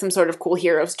looks like some sort of cool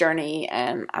hero's journey,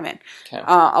 and I'm in. Okay.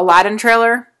 Aladdin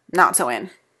trailer, not so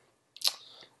in.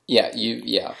 You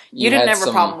didn't have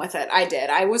a problem with it. I did.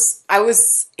 I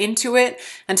was into it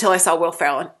until I saw Will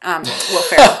Ferrell. Will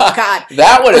Ferrell. God.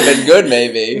 That would have been good,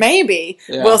 maybe. Maybe.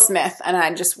 Yeah. Will Smith. And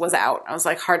I just was out. I was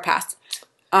like, hard pass.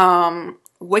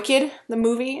 Wicked, the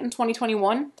movie in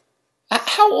 2021.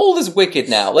 How old is Wicked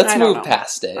now? Let's move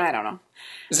past it. I don't know.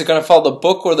 Is it going to follow the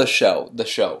book or the show? The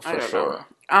show, for sure.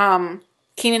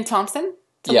 Kenan Thompson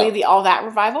to lead the All That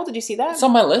revival. Did you see that? It's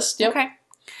on my list, yep. Okay.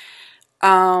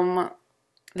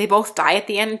 They both die at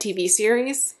the end TV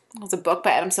series. It was a book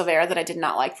by Adam Silvera that I did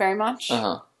not like very much.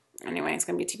 Anyway, it's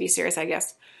going to be a TV series, I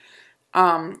guess.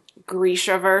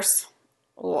 Grishaverse.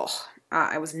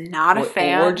 I was not a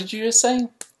fan. What word did you just say?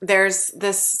 There's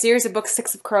this series of books,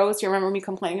 Six of Crows. Do you remember me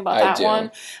complaining about that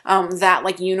one?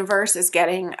 That universe is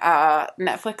getting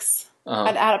Netflix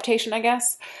adaptation, I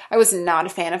guess. I was not a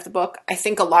fan of the book. I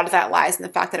think a lot of that lies in the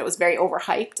fact that it was very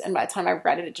overhyped, and by the time I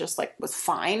read it, it just was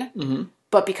fine. Mm-hmm.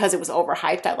 But because it was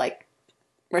overhyped, I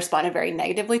responded very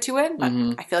negatively to it. But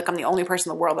I feel like I'm the only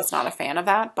person in the world that's not a fan of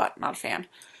that, but not a fan.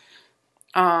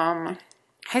 High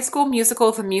School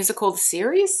Musical, the musical, the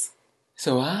series.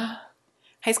 So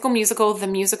High School Musical, the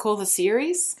musical, the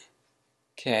series.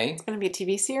 Okay. It's going to be a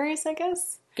TV series, I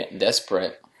guess. Getting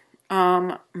desperate.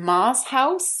 Ma's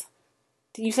House.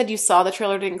 You said you saw the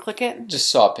trailer, didn't click it? Just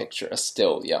saw a picture, a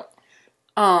still, yep.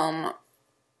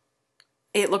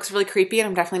 It looks really creepy, and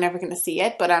I'm definitely never going to see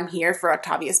it, but I'm here for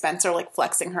Octavia Spencer,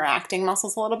 flexing her acting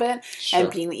muscles a little bit,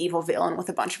 and being the evil villain with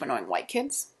a bunch of annoying white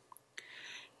kids.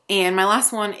 And my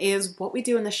last one is What We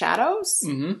Do in the Shadows.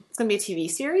 Mm-hmm. It's going to be a TV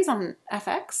series on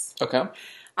FX. Okay.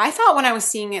 I thought when I was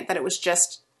seeing it that it was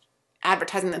just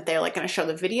advertising that they're going to show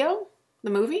the video, the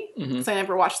movie. Because I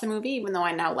never watched the movie, even though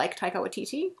I now like Taika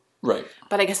Waititi. Right.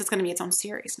 But I guess it's going to be its own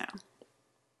series now.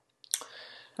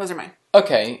 Those are mine.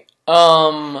 Okay.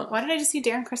 Why did I just see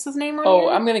Darren Criss' name earlier? Oh,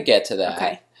 I'm going to get to that.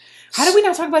 Okay. How did we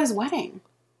not talk about his wedding?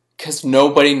 Because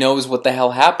nobody knows what the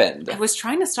hell happened. I was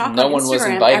trying to stalk on Instagram. No one was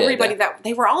invited. Everybody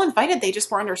they were all invited. They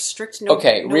just were under strict no.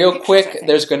 Okay, real quick.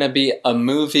 There's going to be a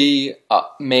movie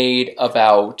made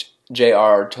about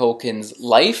J.R.R. Tolkien's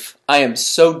life. I am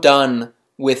so done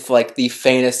with the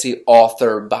fantasy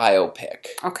author biopic.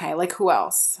 Okay, who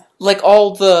else?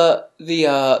 All the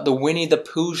Winnie the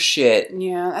Pooh shit.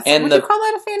 Yeah, and would you call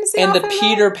that a fantasy and author? And the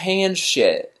Peter Pan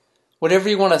shit. Whatever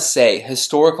you want to say.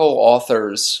 Historical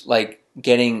authors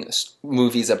getting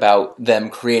movies about them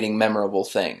creating memorable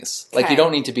things. You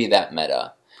don't need to be that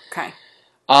meta. Okay.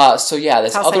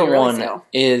 This other one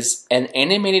is an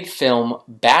animated film,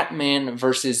 Batman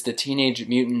versus the Teenage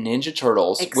Mutant Ninja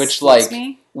Turtles, which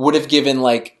would have given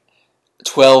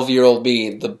 12-year-old me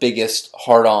the biggest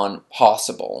hard-on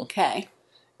possible. Okay.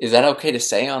 Is that okay to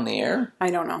say on the air?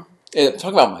 I don't know.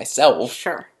 Talk about myself.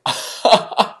 Sure.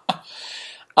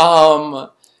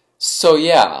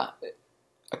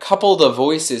 A couple of the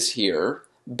voices here.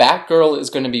 Batgirl is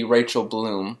going to be Rachel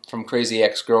Bloom from Crazy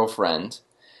Ex-Girlfriend.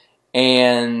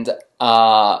 And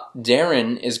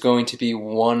Darren is going to be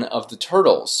one of the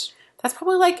turtles. That's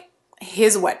probably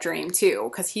his wet dream too,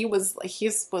 because he was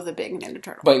a big Ninja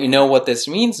Turtle. But you know what this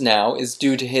means now is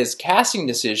due to his casting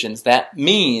decisions. That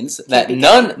means that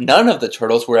none of the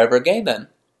turtles were ever gay then.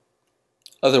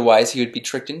 Otherwise, he would be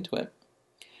tricked into it.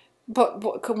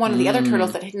 But could one of the other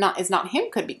turtles that is not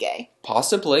him could be gay?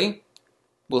 Possibly.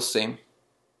 We'll see.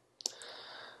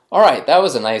 All right, that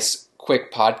was a nice,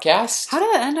 quick podcast. How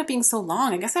did it end up being so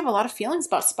long? I guess I have a lot of feelings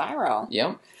about Spyro.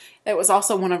 Yep. It was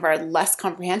also one of our less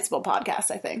comprehensible podcasts,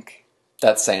 I think.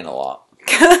 That's saying a lot.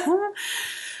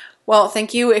 Well,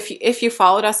 thank you. If you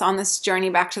followed us on this journey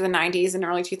back to the 90s and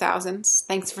early 2000s,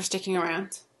 thanks for sticking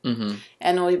around. Mm-hmm.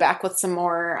 And we'll be back with some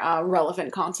more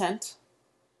relevant content.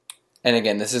 And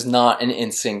again, this is not an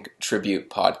NSYNC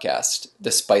tribute podcast,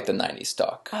 despite the 90s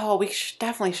talk. Oh, we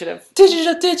definitely should have.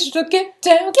 Digital, get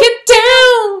down.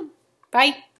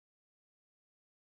 Bye.